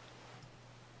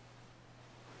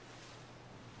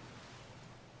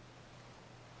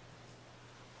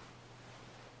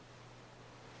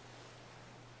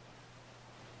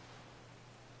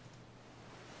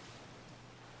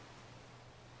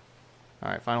 All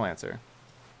right, final answer.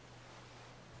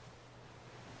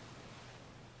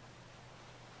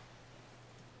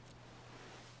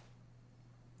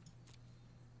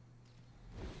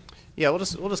 Yeah, we'll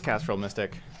just cast Frilled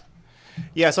Mystic.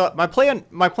 Yeah, so my plan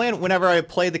whenever I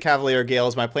played the Cavalier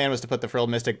Gales, my plan was to put the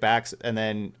Frilled Mystic back and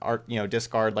then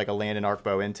discard like a land and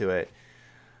Arkbow into it.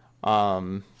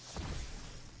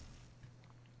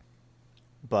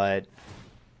 But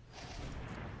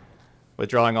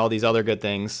withdrawing all these other good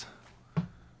things.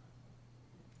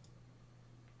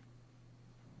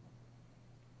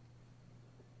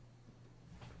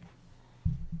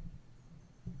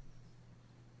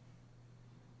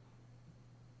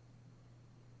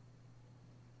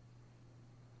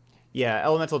 Yeah,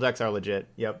 elemental decks are legit.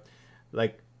 Yep.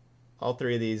 Like all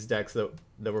three of these decks that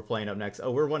we're playing up next.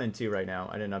 Oh, we're 1 and 2 right now.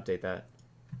 I didn't update that.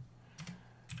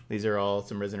 These are all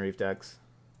some Risen Reef decks.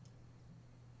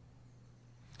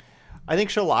 I think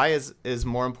Shalai is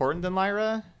more important than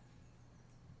Lyra.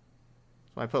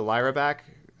 So I put Lyra back.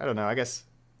 I don't know. I guess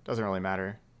it doesn't really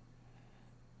matter.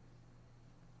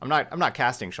 I'm not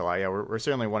casting Shalai. Yeah, we're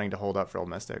certainly wanting to hold up Frilled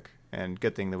Mystic, and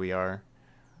good thing that we are,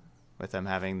 with them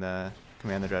having the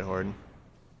Command the Dread Horde.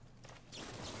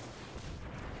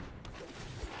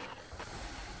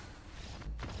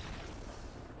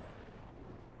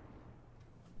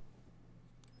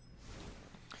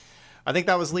 I think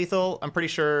that was lethal. I'm pretty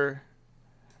sure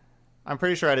I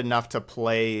had enough to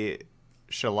play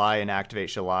Shalai and activate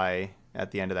Shalai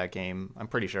at the end of that game. I'm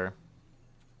pretty sure.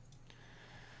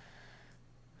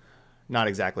 Not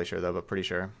exactly sure though, but pretty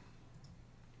sure.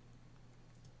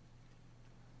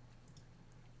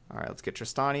 All right, let's get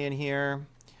Tristani in here.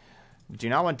 Do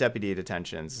not want Deputy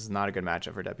Detentions. This is not a good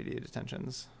matchup for Deputy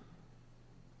Detentions.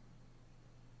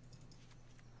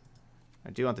 I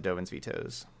do want the Dovin's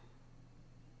Vetoes.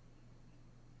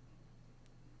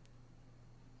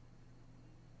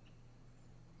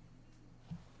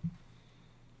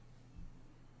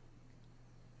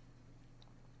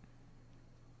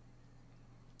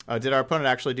 Did our opponent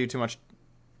actually do too much?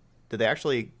 Did they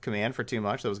actually command for too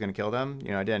much that was going to kill them?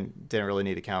 I didn't really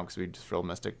need to count because we just Frilled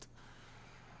Mysticked.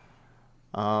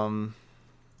 Now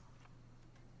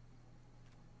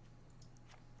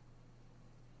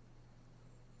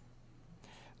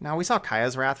we saw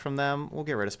Kaya's Wrath from them. We'll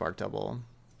get rid of Spark Double.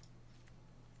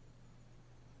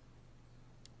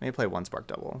 Maybe play 1 Spark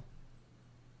Double.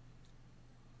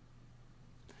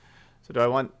 So do I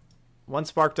want 1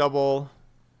 Spark Double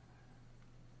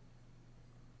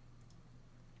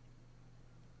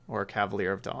or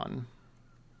Cavalier of Dawn?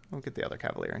 We'll get the other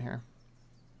Cavalier in here.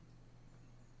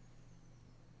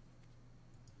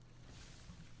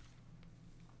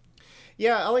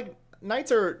 Yeah, I like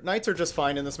Knights are just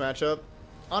fine in this matchup.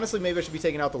 Honestly, maybe I should be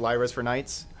taking out the Lyras for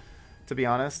Knights, to be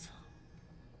honest.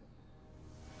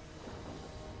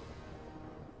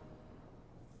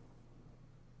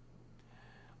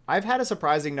 I've had a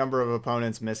surprising number of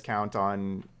opponents miscount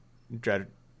on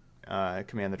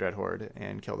Command the Dread Horde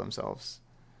and kill themselves.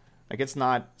 Like, it's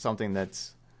not something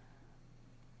that's...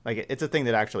 Like, it's a thing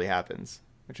that actually happens,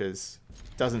 which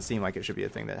doesn't seem like it should be a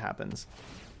thing that happens.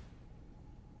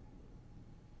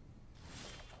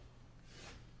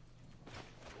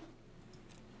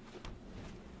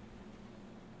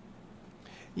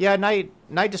 Yeah, Knight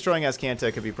destroying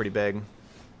Azcanta could be pretty big.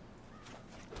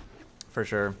 For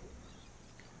sure.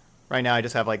 Right now I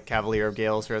just have like Cavalier of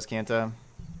Gales for Azcanta.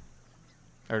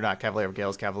 Or not Cavalier of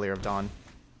Gales, Cavalier of Dawn.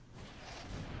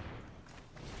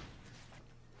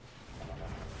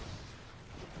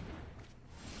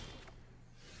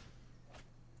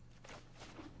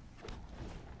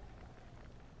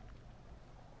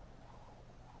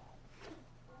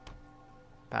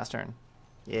 Pass turn.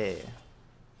 Yeah.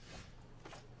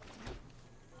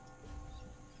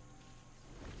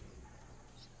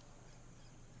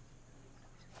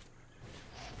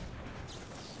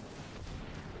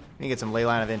 You get some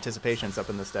Leyline of Anticipations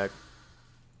up in this deck.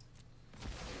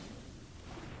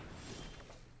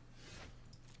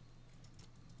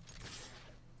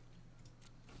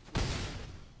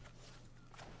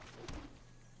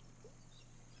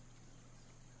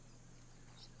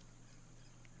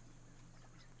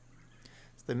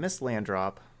 So they missed land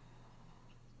drop.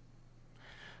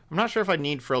 I'm not sure if I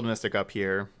need Frilled Mystic up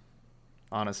here,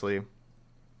 honestly.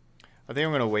 I think I'm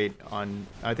going to wait on...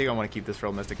 I think I want to keep this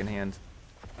Frilled Mystic in hand.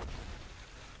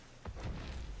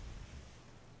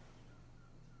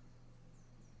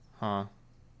 Huh.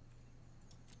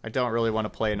 I don't really want to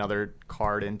play another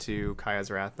card into Kaya's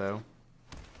Wrath, though.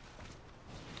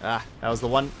 Ah, that was the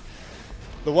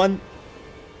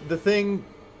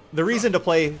reason to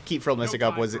play Keep Frilled Mystic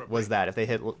up was that if they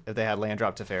had land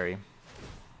drop to Fairy.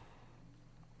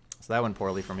 So that went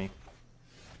poorly for me.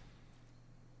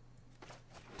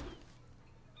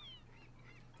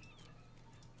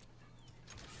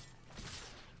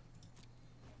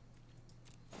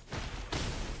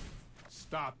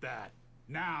 Stop that.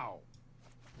 Now!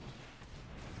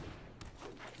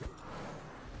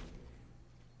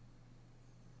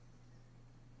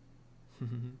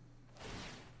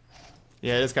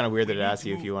 Yeah, it is kind of weird that it asks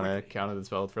you if you want to counter the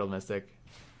spell with Frilled Mystic.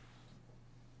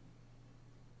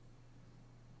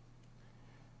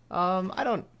 I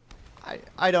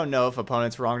don't know if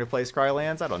opponent's wrong to play Scry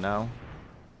lands. I don't know.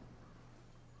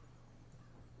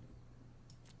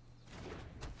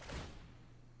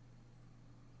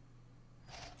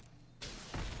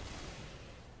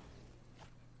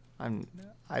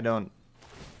 I don't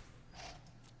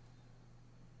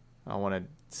want to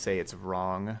say it's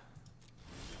wrong.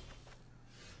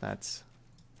 I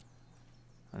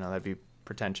know that'd be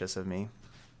pretentious of me.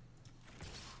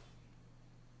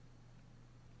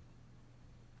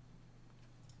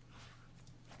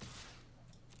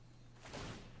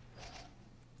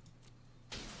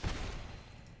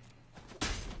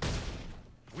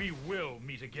 We will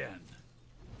meet again.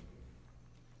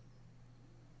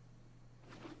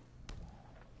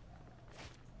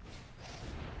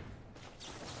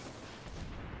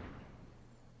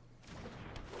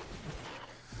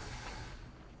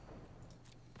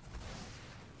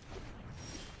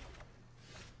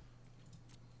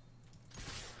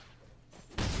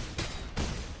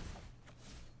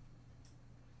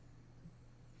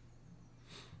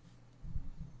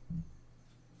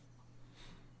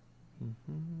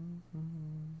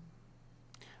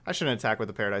 I shouldn't attack with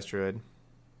the Paradise Druid.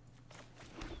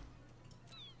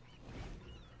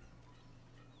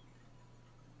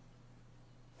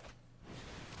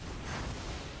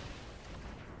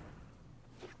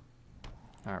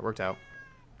 Alright, worked out.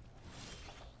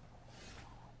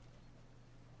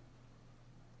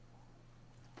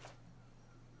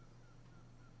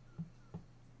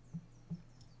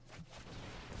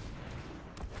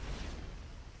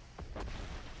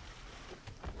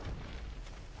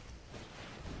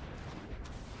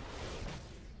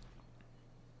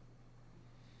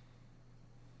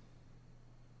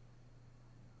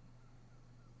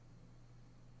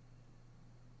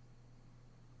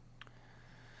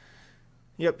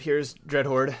 Yep, here's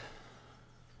Dreadhorde.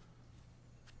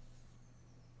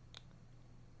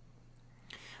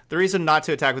 The reason not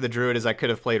to attack with the Druid is I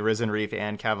could have played Risen Reef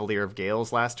and Cavalier of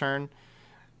Gales last turn,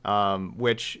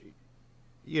 which,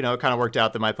 you know, kind of worked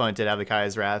out that my opponent did have the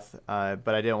Kaya's Wrath, but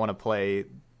I didn't want to play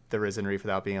the Risen Reef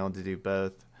without being able to do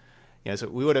both. You know, so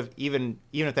we would have, even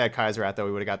if they had Kaya's Wrath, though,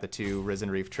 we would have got the 2 Risen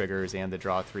Reef triggers and the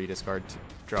draw 3,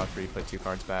 draw 3, put 2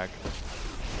 cards back.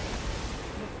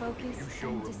 Focus You show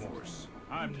remorse.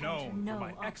 I'm known for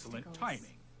my excellent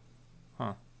timing.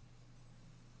 Huh.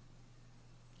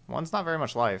 One's not very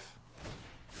much life.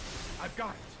 I've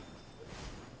got it.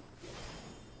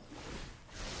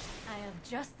 I have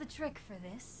just the trick for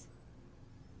this.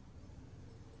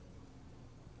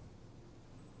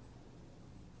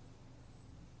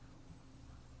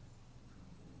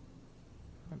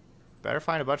 Better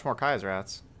find a bunch more Kaya's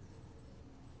Wraths.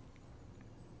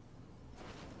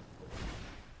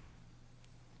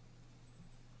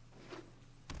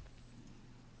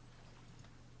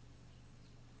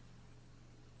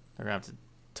 They're gonna have to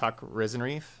tuck Risen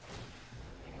Reef.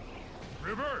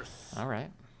 Reverse. All right.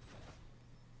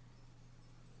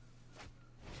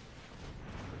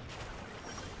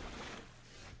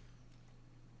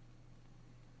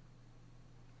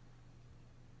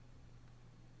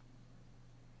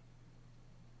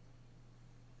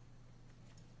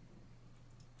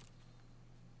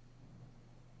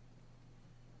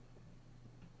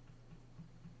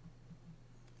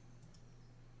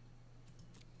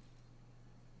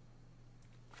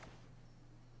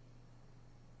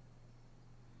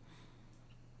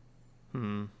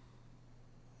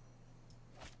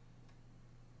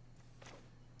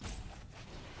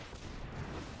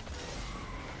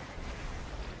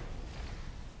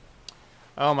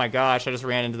 Oh my gosh, I just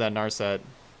ran into that Narset.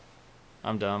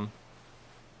 I'm dumb.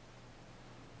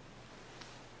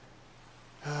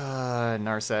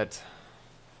 Narset.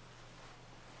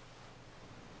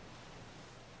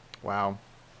 Wow.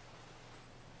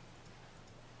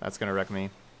 That's gonna wreck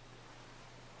me.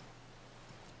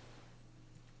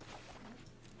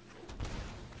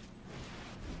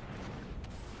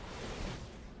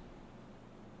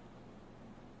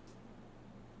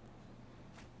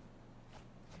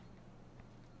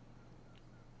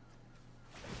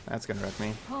 That's gonna wreck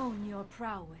me. Hone your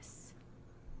prowess.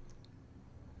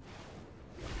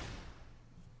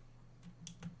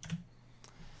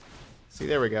 See,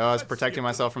 there we go. I was protecting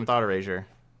myself from Thought Erasure.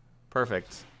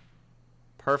 Perfect.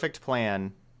 Perfect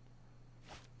plan.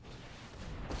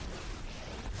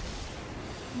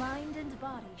 Mind and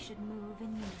body should move in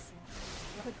unison.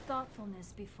 Put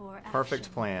thoughtfulness before action.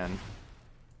 Perfect plan.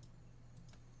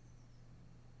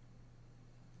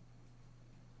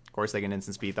 Of course, they can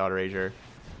instant speed Thought Erasure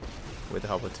with the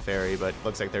help of Teferi, but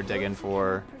looks like they're digging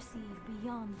for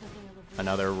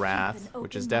another Wrath,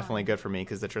 which is definitely good for me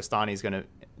because the Tristani's gonna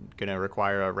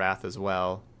require a Wrath as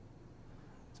well.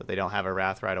 So they don't have a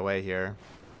Wrath right away here.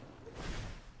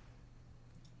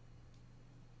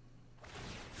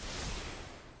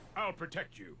 I'll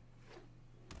protect you.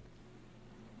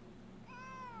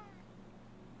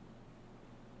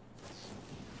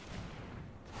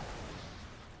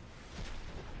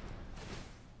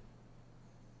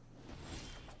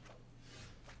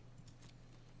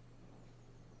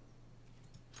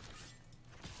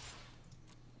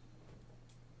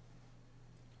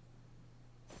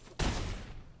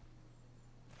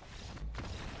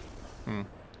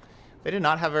 They did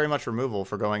not have very much removal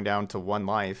for going down to 1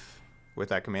 life with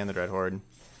that Command the Dread Horde.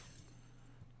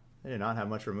 They did not have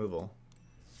much removal.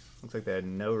 Looks like they had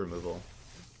no removal.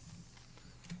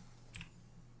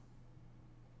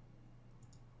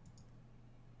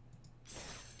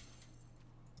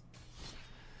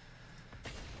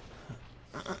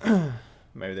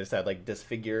 Maybe they just had like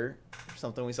Disfigure or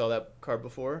something. We saw that card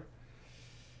before.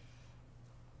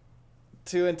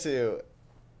 2 and 2.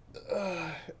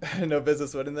 No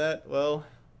business winning that. Well,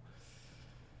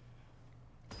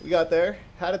 we got there.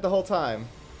 Had it the whole time.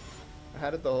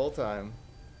 Had it the whole time.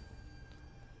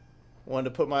 Wanted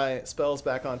to put my spells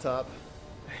back on top.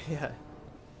 Yeah.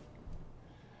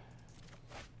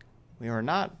 We were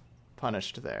not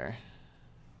punished there.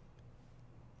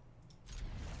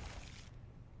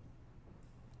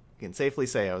 You can safely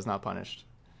say I was not punished.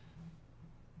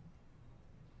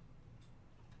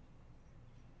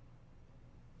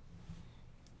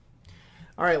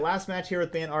 All right, last match here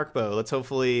with Bant Arkbow. Let's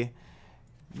hopefully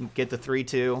get the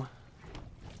 3-2.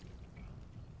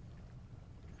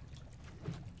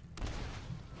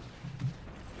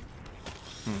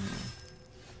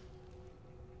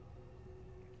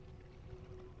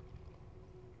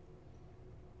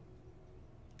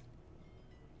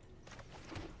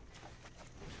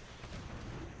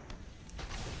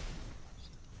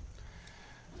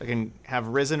 I can have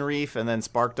Risen Reef and then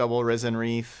Spark Double Risen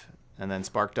Reef. And then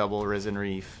Spark Double, Risen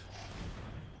Reef.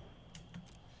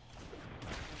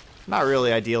 Not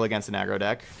really ideal against an aggro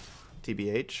deck,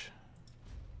 TBH.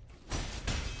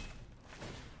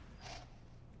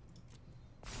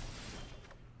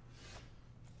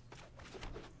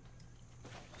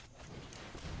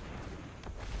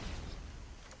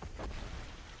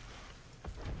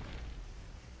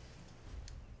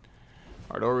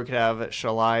 Or we could have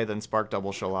Shalai, then Spark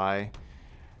Double Shalai.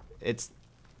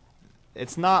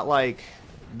 It's not like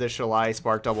the Shalai,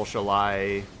 Spark Double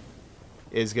Shalai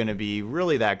is going to be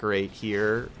really that great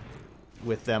here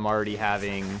with them already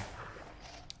having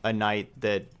a knight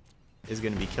that is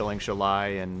going to be killing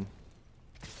Shalai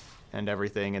and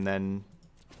everything, and then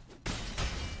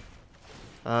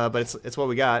but it's what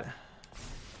we got.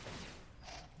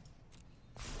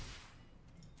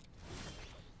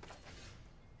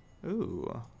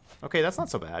 Ooh. Okay, that's not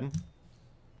so bad.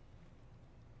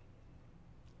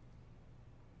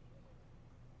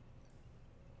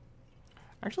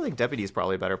 I actually think Deputy is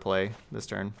probably a better play this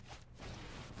turn.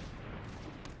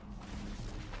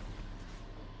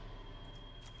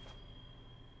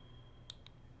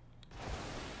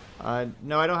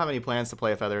 No, I don't have any plans to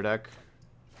play a Feather deck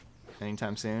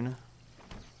anytime soon.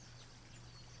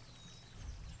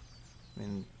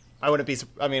 I wouldn't be.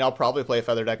 I mean, I'll probably play a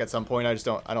Feather deck at some point. I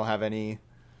don't have any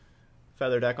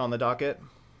Feather deck on the docket.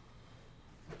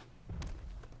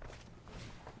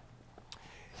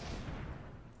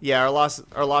 Yeah, both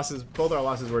our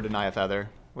losses were deny a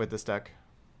Feather with this deck.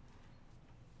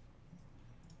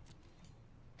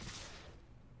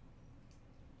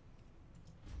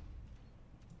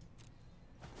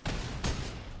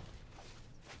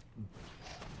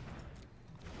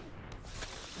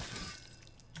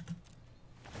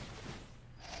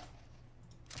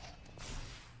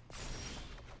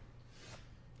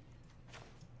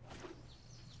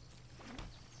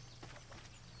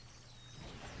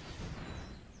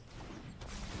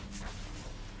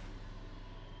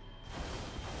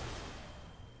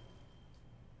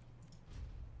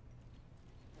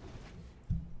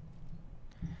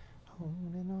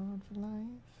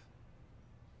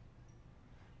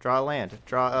 Draw a land.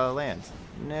 Draw a land.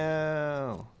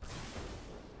 No.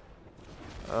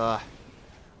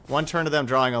 One turn of them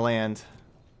drawing a land.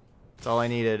 That's all I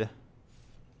needed.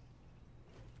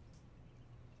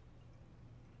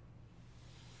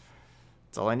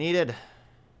 That's all I needed.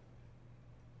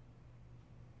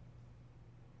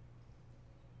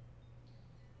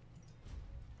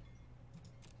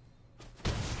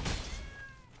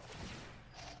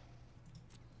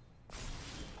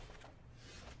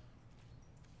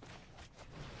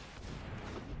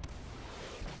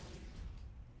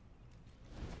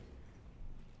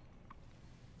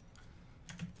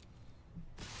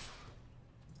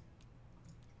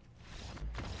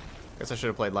 Guess I should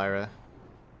have played Lyra.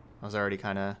 I was already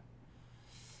kind of...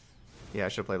 Yeah, I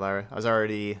should have played Lyra. I was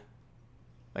already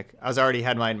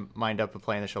had my mind up of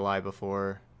playing the Shalai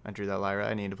before I drew that Lyra.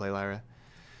 I needed to play Lyra.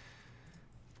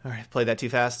 Alright, played that too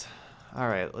fast.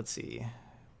 Alright, let's see.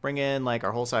 Bring in, like,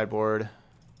 our whole sideboard.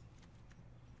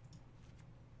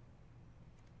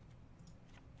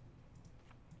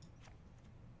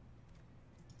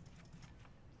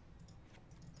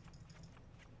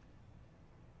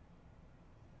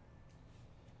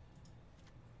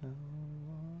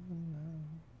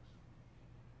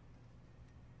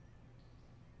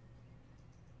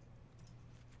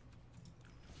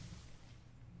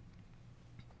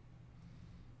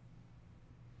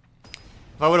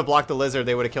 If I would have blocked the lizard,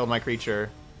 they would have killed my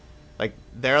creature. Like,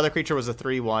 their other creature was a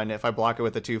 3/1. If I block it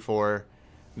with a 2/4,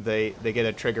 they get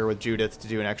a trigger with Judith to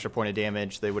do an extra point of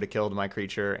damage. They would have killed my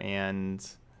creature and...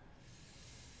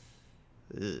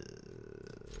 yeah.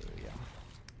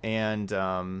 And,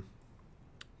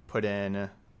 put in...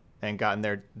 And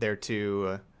gotten their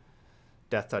two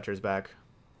Death Touchers back.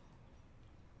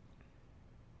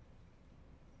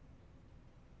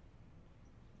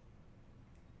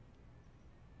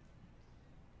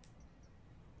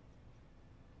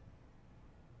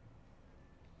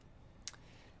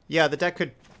 Yeah, the deck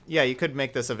could... Yeah, you could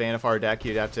make this a Vannifar deck.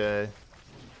 You'd have to...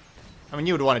 I mean,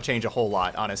 you would want to change a whole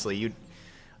lot, honestly. You'd...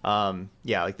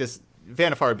 yeah, like this...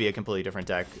 Vannifar would be a completely different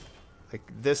deck. Like,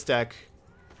 this deck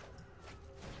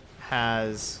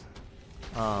has...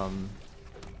 like,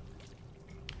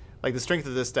 the strength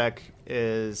of this deck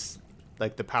is,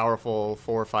 like, the powerful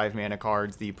 4 or 5 mana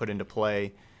cards that you put into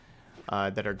play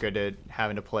that are good at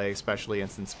having to play, especially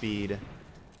instant speed.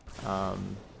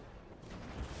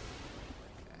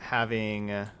 Having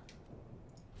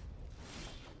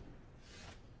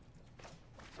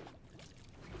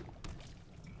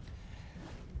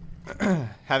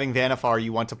having Vannifar,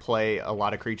 you want to play a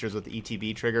lot of creatures with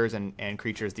ETB triggers and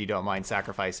creatures that you don't mind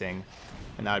sacrificing,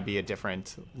 and that would be a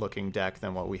different looking deck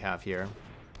than what we have here.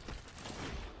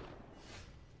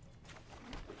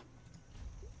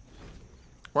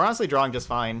 We're honestly drawing just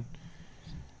fine.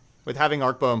 With having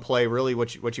Arkbow in play, really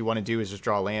what you want to do is just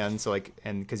draw land, so like,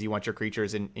 and because you want your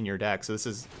creatures in your deck. So this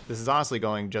is honestly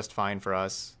going just fine for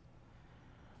us.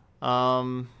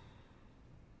 I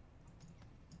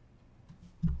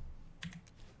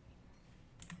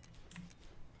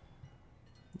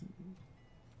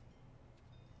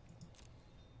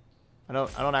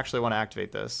don't actually want to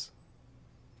activate this.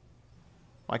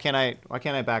 Why can't I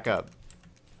back up?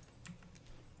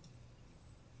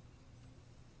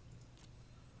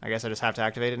 I guess I just have to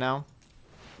activate it now.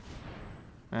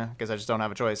 I guess I just don't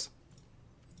have a choice.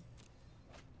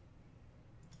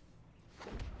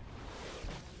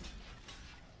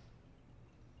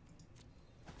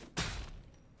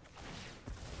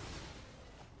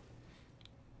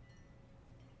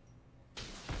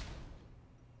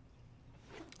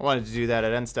 I wanted to do that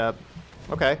at end step.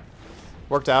 Okay.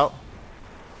 Worked out.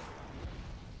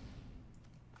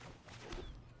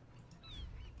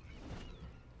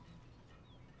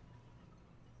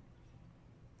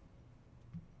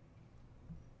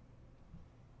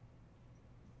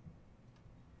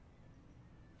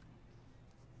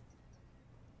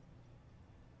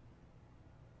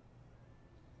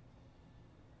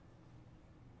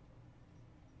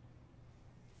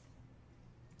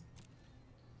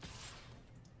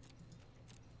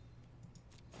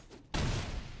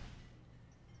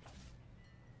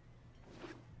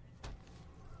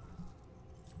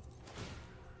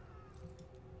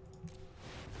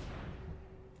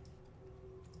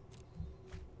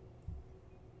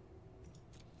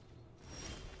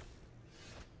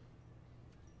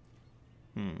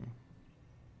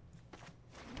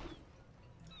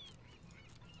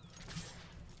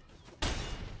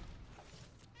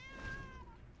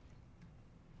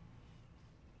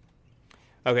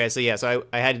 Okay, so yeah, so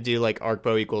I had to do like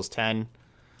Arkbow equals 10.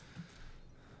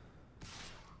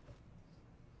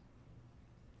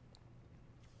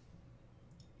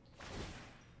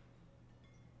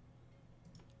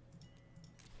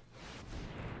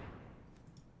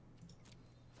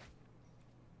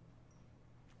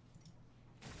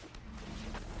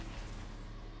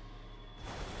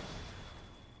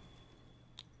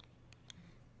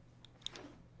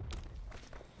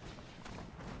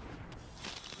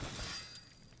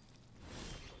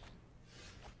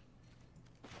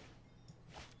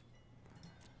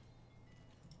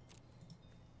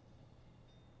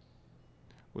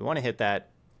 We want to hit that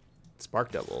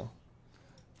Spark Double.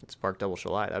 Spark Double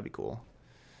Shalai, that'd be cool.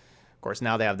 Of course,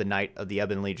 now they have the Knight of the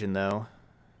Ebon Legion, though.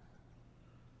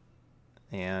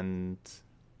 And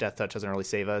Death Touch doesn't really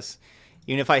save us.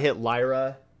 Even if I hit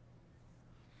Lyra,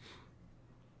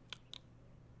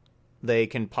 they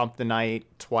can pump the Knight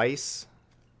twice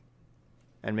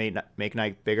and make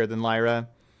Knight bigger than Lyra.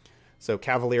 So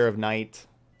Cavalier of Night,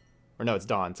 or no, it's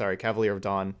Dawn. Sorry, Cavalier of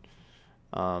Dawn.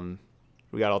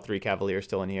 We got all 3 Cavaliers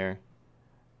still in here.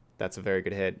 That's a very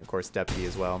good hit. Of course, Deputy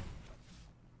as well.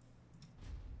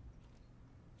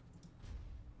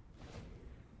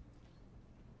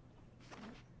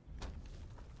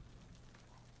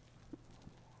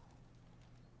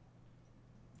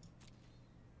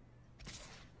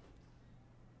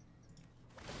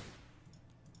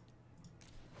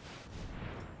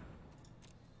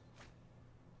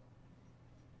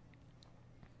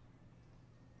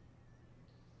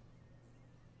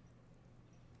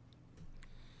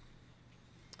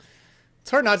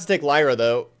 It's hard not to take Lyra,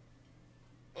 though.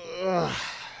 Ugh.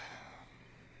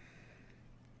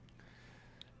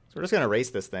 So we're just going to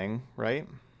race this thing, right?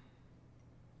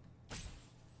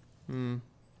 Yeah,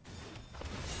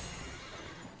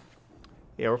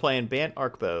 we're playing Bant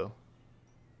Arkbow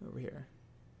over here.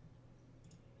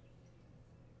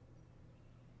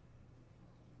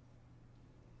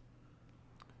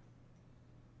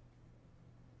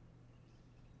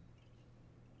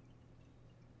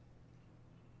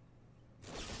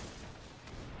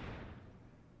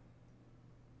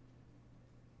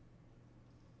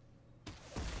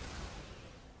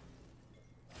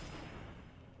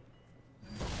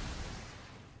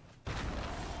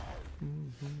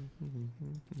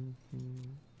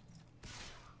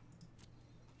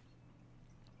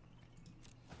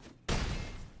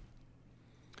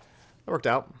 That worked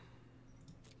out.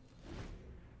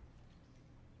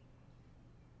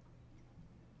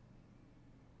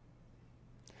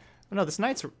 Oh no, this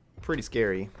knight's pretty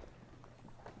scary.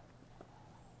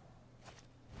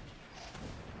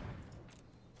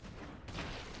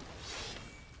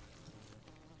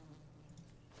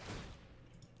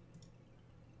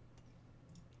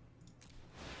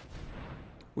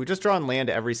 We've just drawn land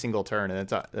every single turn, and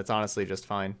that's honestly just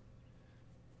fine.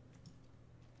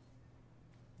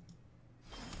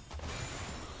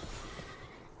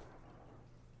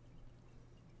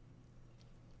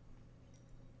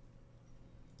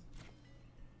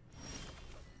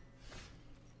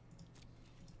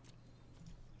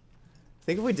 I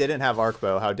think if we didn't have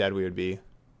Arkbow, how dead we would be.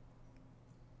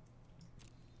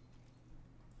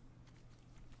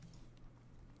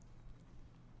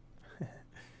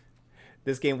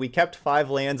 This game, we kept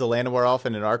 5 lands, a Land of War Elf,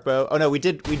 and an Arkbow. Oh no, we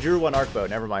drew 1 Arkbow.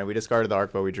 Never mind, we discarded the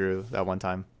Arkbow we drew that one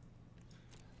time.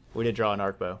 We did draw an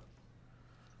Arkbow.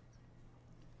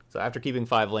 So after keeping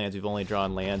 5 lands, we've only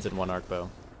drawn lands and 1 Arkbow.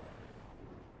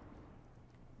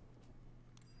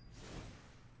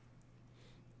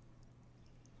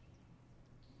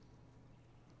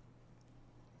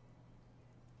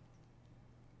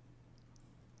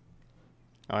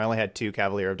 Oh, I only had 2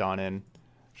 Cavalier of Dawn in.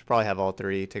 Should probably have all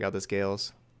 3. Take out the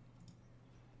scales.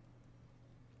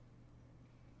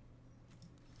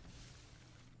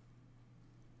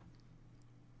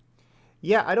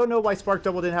 Yeah, I don't know why Spark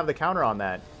Double didn't have the counter on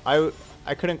that. I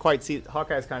couldn't quite see.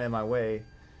 Hawkeye's kind of in my way.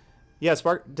 Yeah,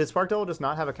 did Spark Double just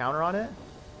not have a counter on it?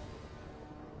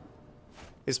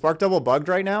 Is Spark Double bugged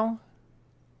right now?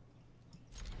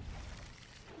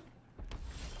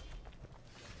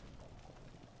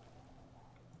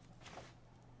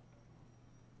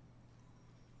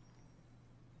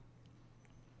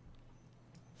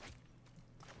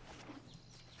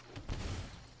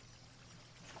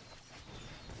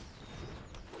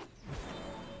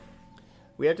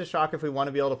 We have to shock if we want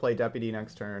to be able to play Deputy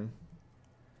next turn.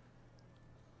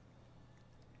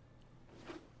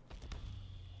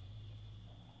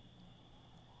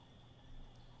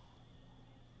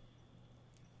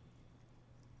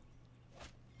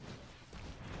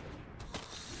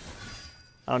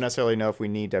 I don't necessarily know if we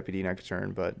need Deputy next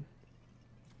turn, but...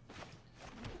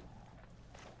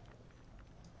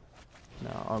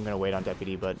 No, I'm going to wait on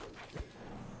Deputy, but...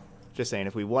 Just saying,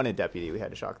 if we wanted Deputy, we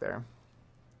had to shock there.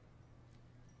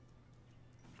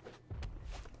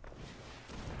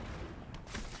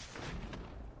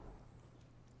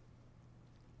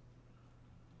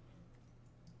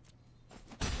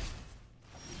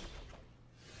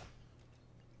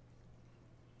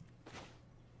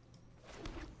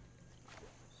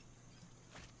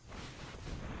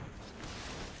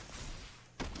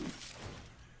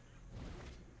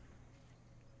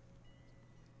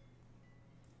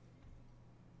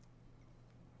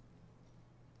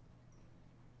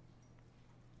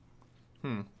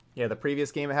 Yeah, the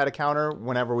previous game it had a counter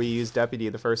whenever we used Deputy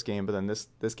the first game, but then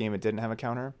this game it didn't have a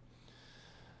counter.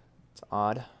 It's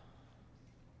odd.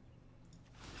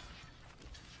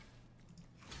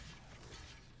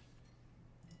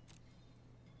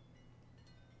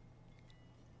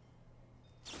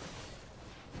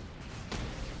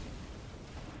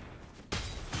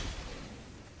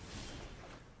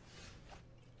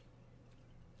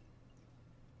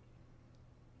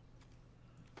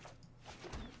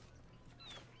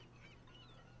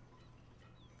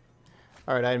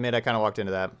 Alright, I admit I kind of walked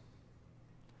into that.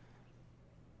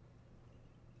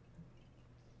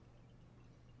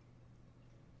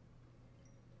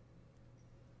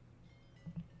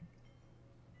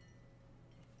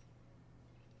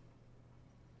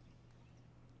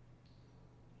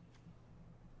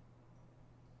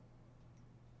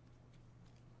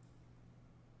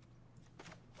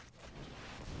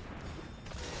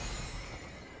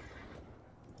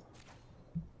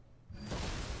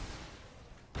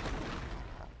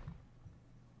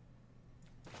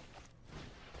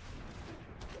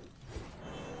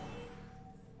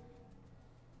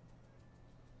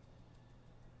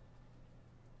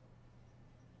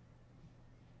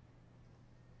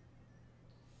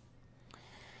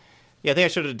 Yeah, I think I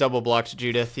should have double blocked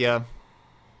Judith, yeah.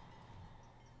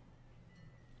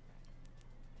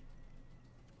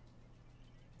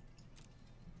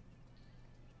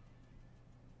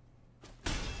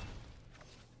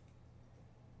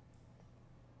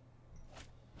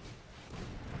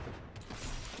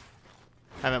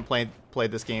 Haven't played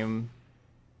this game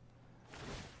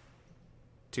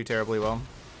too terribly well.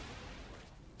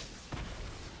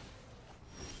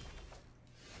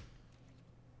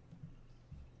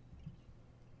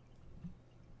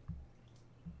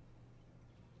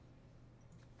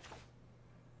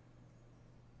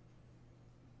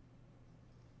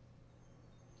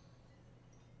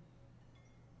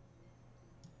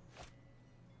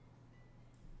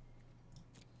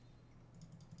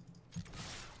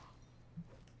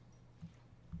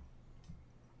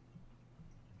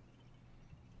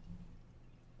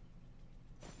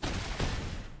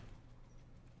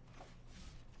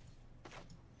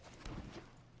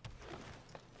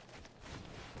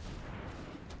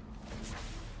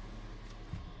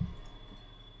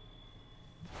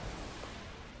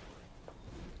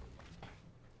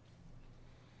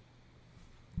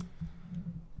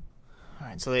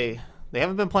 Alright, so they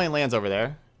haven't been playing lands over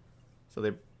there. So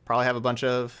they probably have a bunch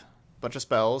of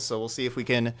spells, so we'll see if we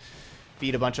can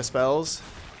beat a bunch of spells.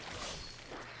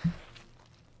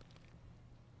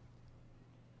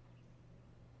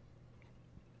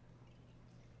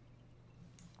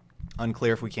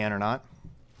 Unclear if we can or not.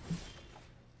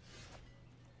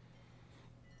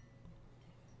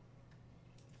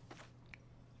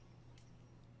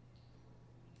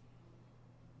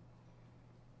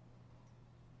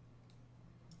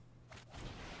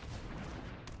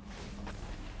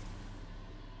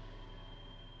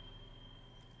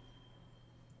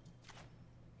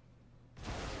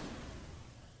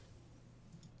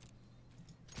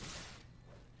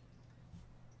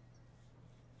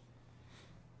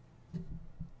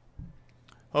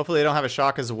 Hopefully they don't have a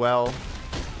shock as well.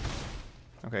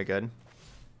 Okay, good.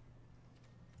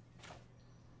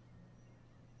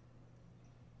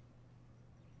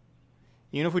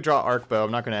 Even if we draw Arkbow,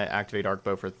 I'm not going to activate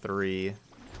Arkbow for 3.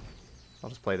 I'll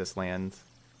just play this land.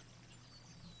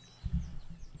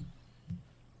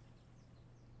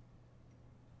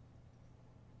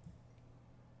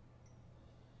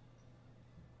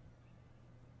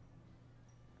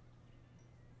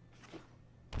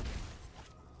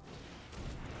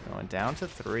 Going down to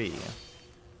 3.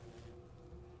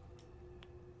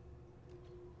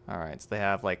 Alright, so they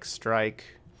have, like, Strike.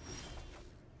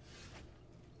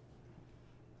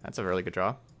 That's a really good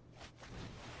draw.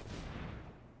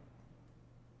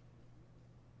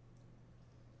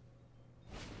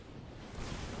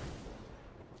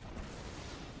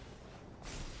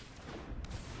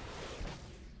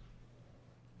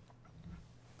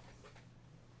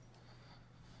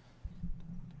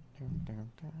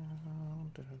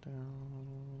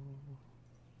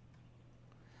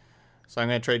 So I'm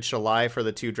going to trade Shalai for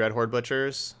the 2 Dreadhorde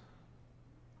Butchers.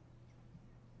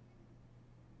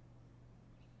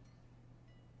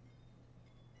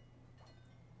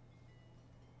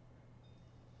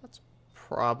 That's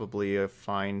probably a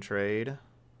fine trade.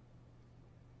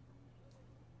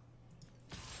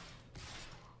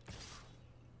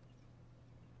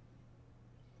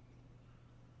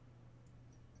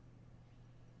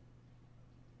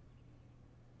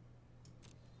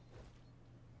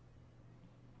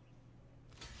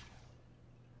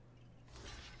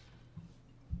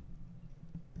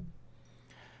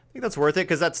 I think that's worth it,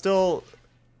 because that's still...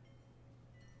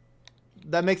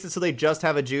 That makes it so they just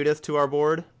have a Judith to our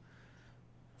board.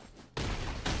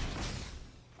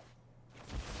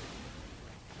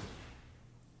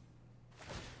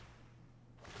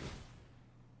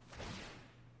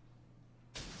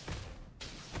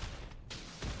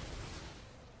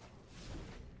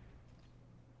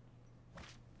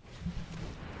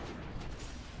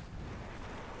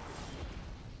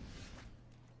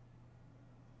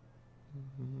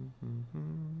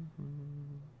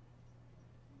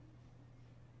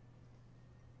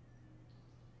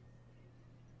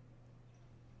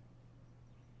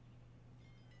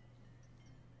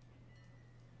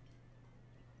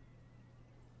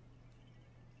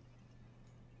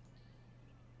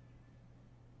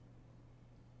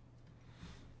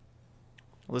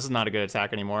 Well, this is not a good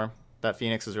attack anymore. That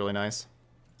Phoenix is really nice.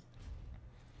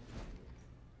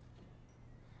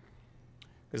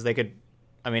 Because they could...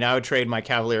 I mean, I would trade my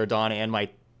Cavalier Dawn and my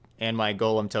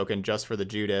Golem token just for the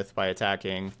Judith by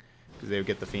attacking, because they would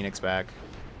get the Phoenix back.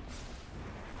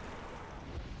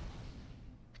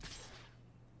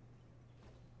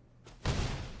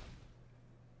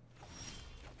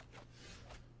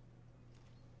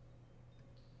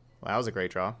 Well, that was a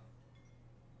great draw.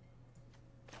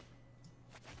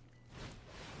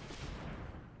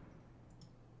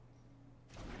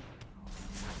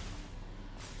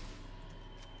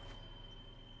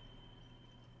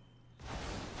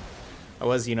 I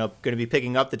was, you know, going to be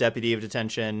picking up the Deputy of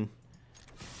Detention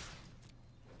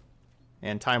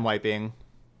and time wiping.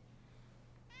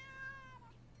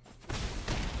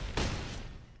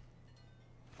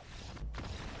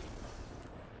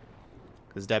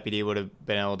 Because Deputy would have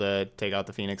been able to take out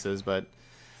the Phoenixes, but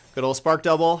good old Spark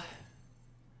Double.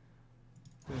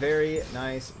 Very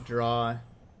nice draw.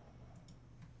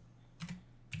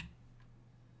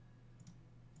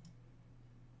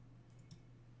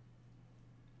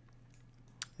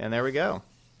 And there we go.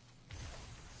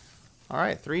 All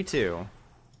right, 3-2.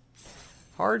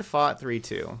 Hard fought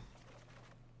 3-2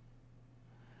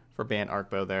 for Bant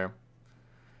Arkbow there.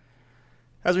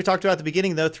 As we talked about at the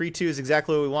beginning, though, 3-2 is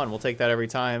exactly what we want. We'll take that every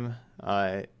time.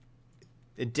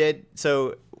 It did.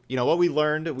 So, you know, what we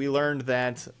learned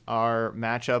that our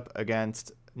matchup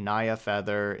against Naya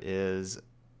Feather is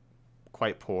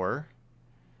quite poor.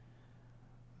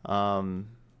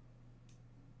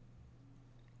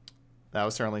 That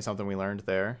was certainly something we learned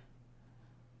there.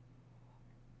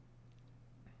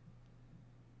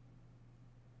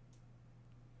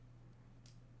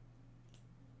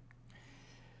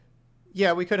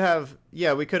 Yeah, we could have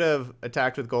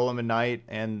attacked with Golem and Knight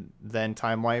and then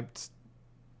time wiped.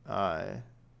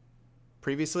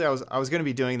 Previously, I was going to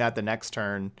be doing that the next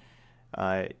turn.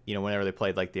 You know, whenever they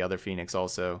played like the other Phoenix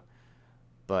also,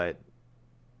 but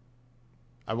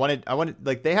I wanted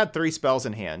like they had 3 spells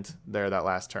in hand there that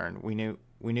last turn. We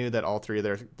knew that all 3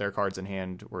 of their cards in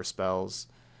hand were spells,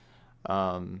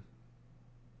 and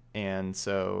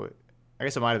so I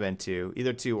guess it might have been 2,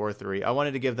 either 2 or 3. I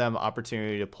wanted to give them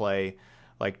opportunity to play,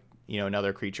 like, you know,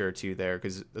 another creature or 2 there,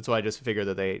 because that's why I just figured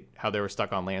that how they were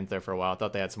stuck on lands there for a while. I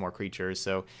thought they had some more creatures,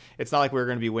 so it's not like we were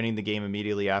going to be winning the game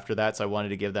immediately after that. So I wanted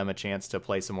to give them a chance to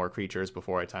play some more creatures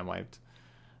before I time wiped,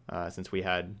 since we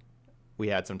had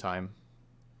some time.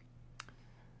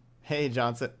 Hey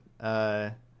Johnsonin,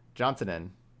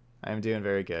 I'm doing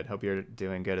very good. Hope you're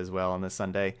doing good as well on this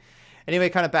Sunday. Anyway,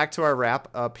 kind of back to our wrap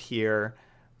up here.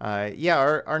 Yeah,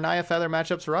 our Naya Feather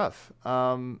matchup's rough.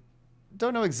 Don't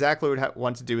know exactly what I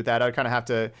want to do with that. I would kind of have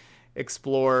to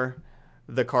explore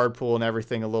the card pool and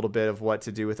everything a little bit of what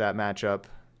to do with that matchup.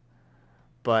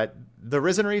 But the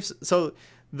Risen Reefs... So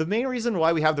the main reason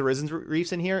why we have the Risen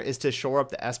Reefs in here is to shore up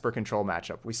the Esper Control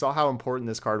matchup. We saw how important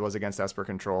this card was against Esper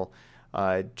Control,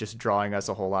 just drawing us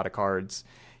a whole lot of cards.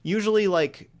 Usually,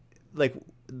 like the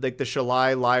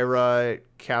Shalai, Lyra,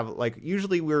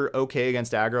 usually we're okay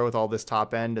against aggro with all this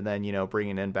top end, and then, you know,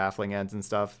 bringing in Baffling Ends and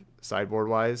stuff sideboard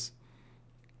wise.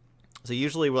 So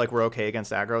usually we're okay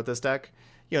against aggro with this deck.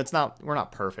 You know, we're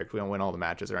not perfect. We don't win all the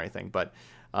matches or anything, but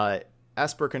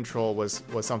Esper Control was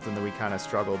something that we kind of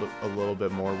struggled a little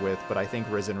bit more with, but I think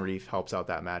Risen Reef helps out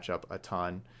that matchup a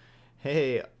ton.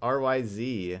 Hey,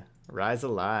 RYZ, Rise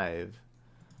Alive.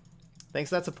 Thanks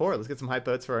for that support. Let's get some hype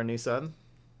votes for our new sub.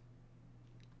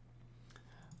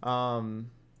 What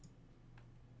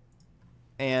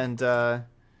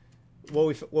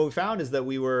we found is that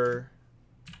we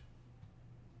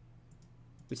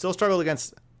still struggled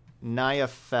against Naya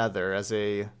Feather as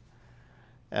an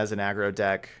aggro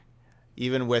deck,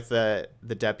 even with the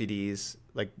deputies,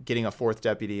 like getting a 4th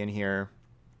deputy in here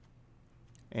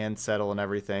and settle and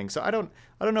everything. So I don't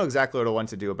know exactly what I want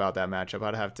to do about that matchup.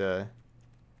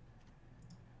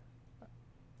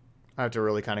 I have to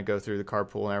really kind of go through the card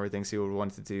pool and everything, see what we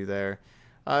wanted to do there.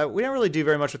 We didn't really do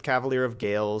very much with Cavalier of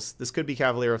Gales. This could be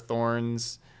Cavalier of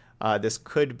Thorns. This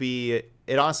could be...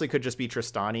 It honestly could just be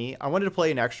Tristani. I wanted to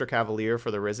play an extra Cavalier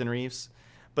for the Risen Reefs,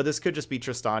 but this could just be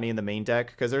Tristani in the main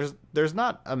deck, because there's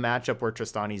not a matchup where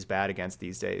Tristani's bad against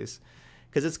these days.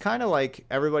 Because it's kind of like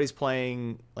everybody's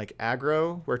playing like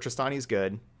aggro, where Tristani's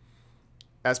good.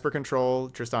 Esper Control,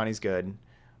 Tristani's good.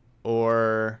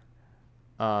 Or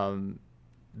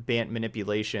Bant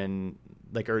Manipulation,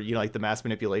 like, or, you know, like the mass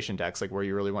manipulation decks, like where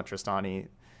you really want Tristani.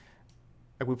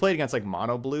 Like we played against like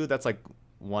Mono Blue, that's like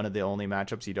one of the only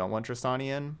matchups you don't want Tristani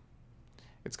in.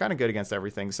 It's kind of good against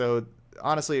everything. So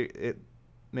honestly,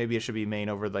 maybe it should be main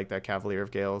over like that Cavalier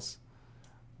of Gales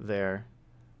there.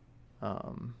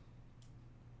 Now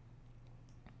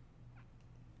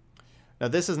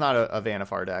this is not a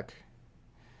Vannifar deck.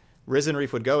 Risen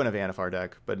Reef would go in a Vannifar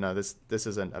deck, but no, this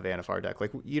isn't a Vannifar deck.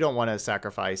 Like, you don't want to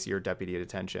sacrifice your Deputy of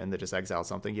Detention that just exiles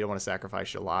something. You don't want to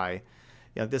sacrifice Shalai.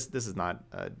 You know, this is not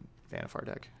a Vannifar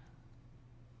deck.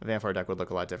 A Vannifar deck would look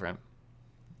a lot different.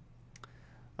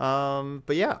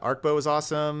 But yeah, Arkbow was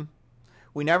awesome.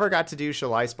 We never got to do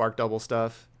Shalai Spark Double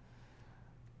stuff,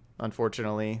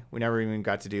 unfortunately. We never even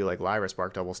got to do like Lyra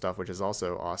Spark Double stuff, which is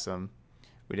also awesome.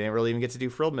 We didn't really even get to do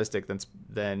Frilled Mystic,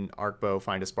 then Arkbow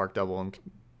find a Spark Double and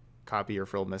copy your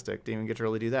Frilled Mystic. Didn't even get to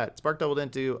really do that. Spark Double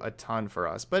didn't do a ton for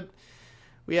us, but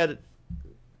we had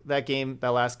that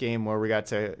last game where we got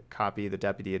to copy the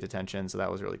Deputy of Detention, so that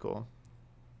was really cool.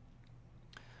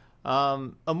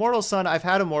 Immortal Sun, I've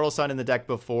had Immortal Sun in the deck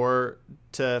before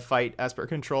to fight Esper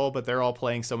Control, but they're all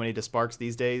playing so many Disparks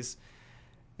these days,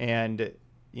 and,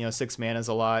 you know, 6 mana is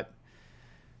a lot.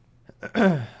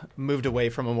 Moved away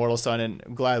from Immortal Sun, and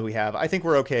I'm glad we have. I think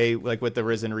we're okay, like with the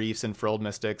Risen Reefs and Frilled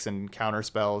Mystics and counter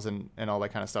spells and all that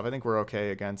kind of stuff. I think we're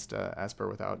okay against Esper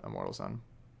without Immortal Sun.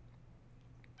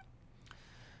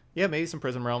 Yeah, maybe some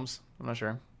Prism Realms. I'm not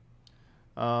sure.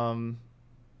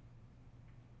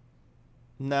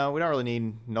 No, we don't really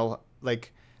need null.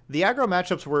 Like, the aggro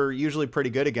matchups we're usually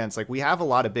pretty good against. Like, we have a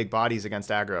lot of big bodies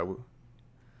against aggro.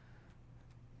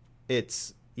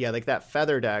 It's, yeah, like that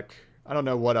Feather deck. I don't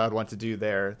know what I'd want to do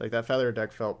there. Like, that Feather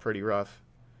deck felt pretty rough.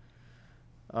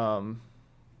 But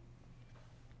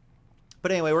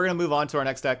anyway, we're going to move on to our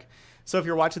next deck. So if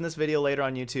you're watching this video later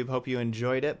on YouTube, hope you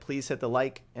enjoyed it. Please hit the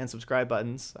like and subscribe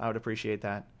buttons. I would appreciate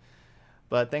that.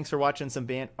 But thanks for watching some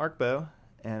Bant Arkbow,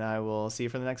 and I will see you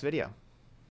for the next video.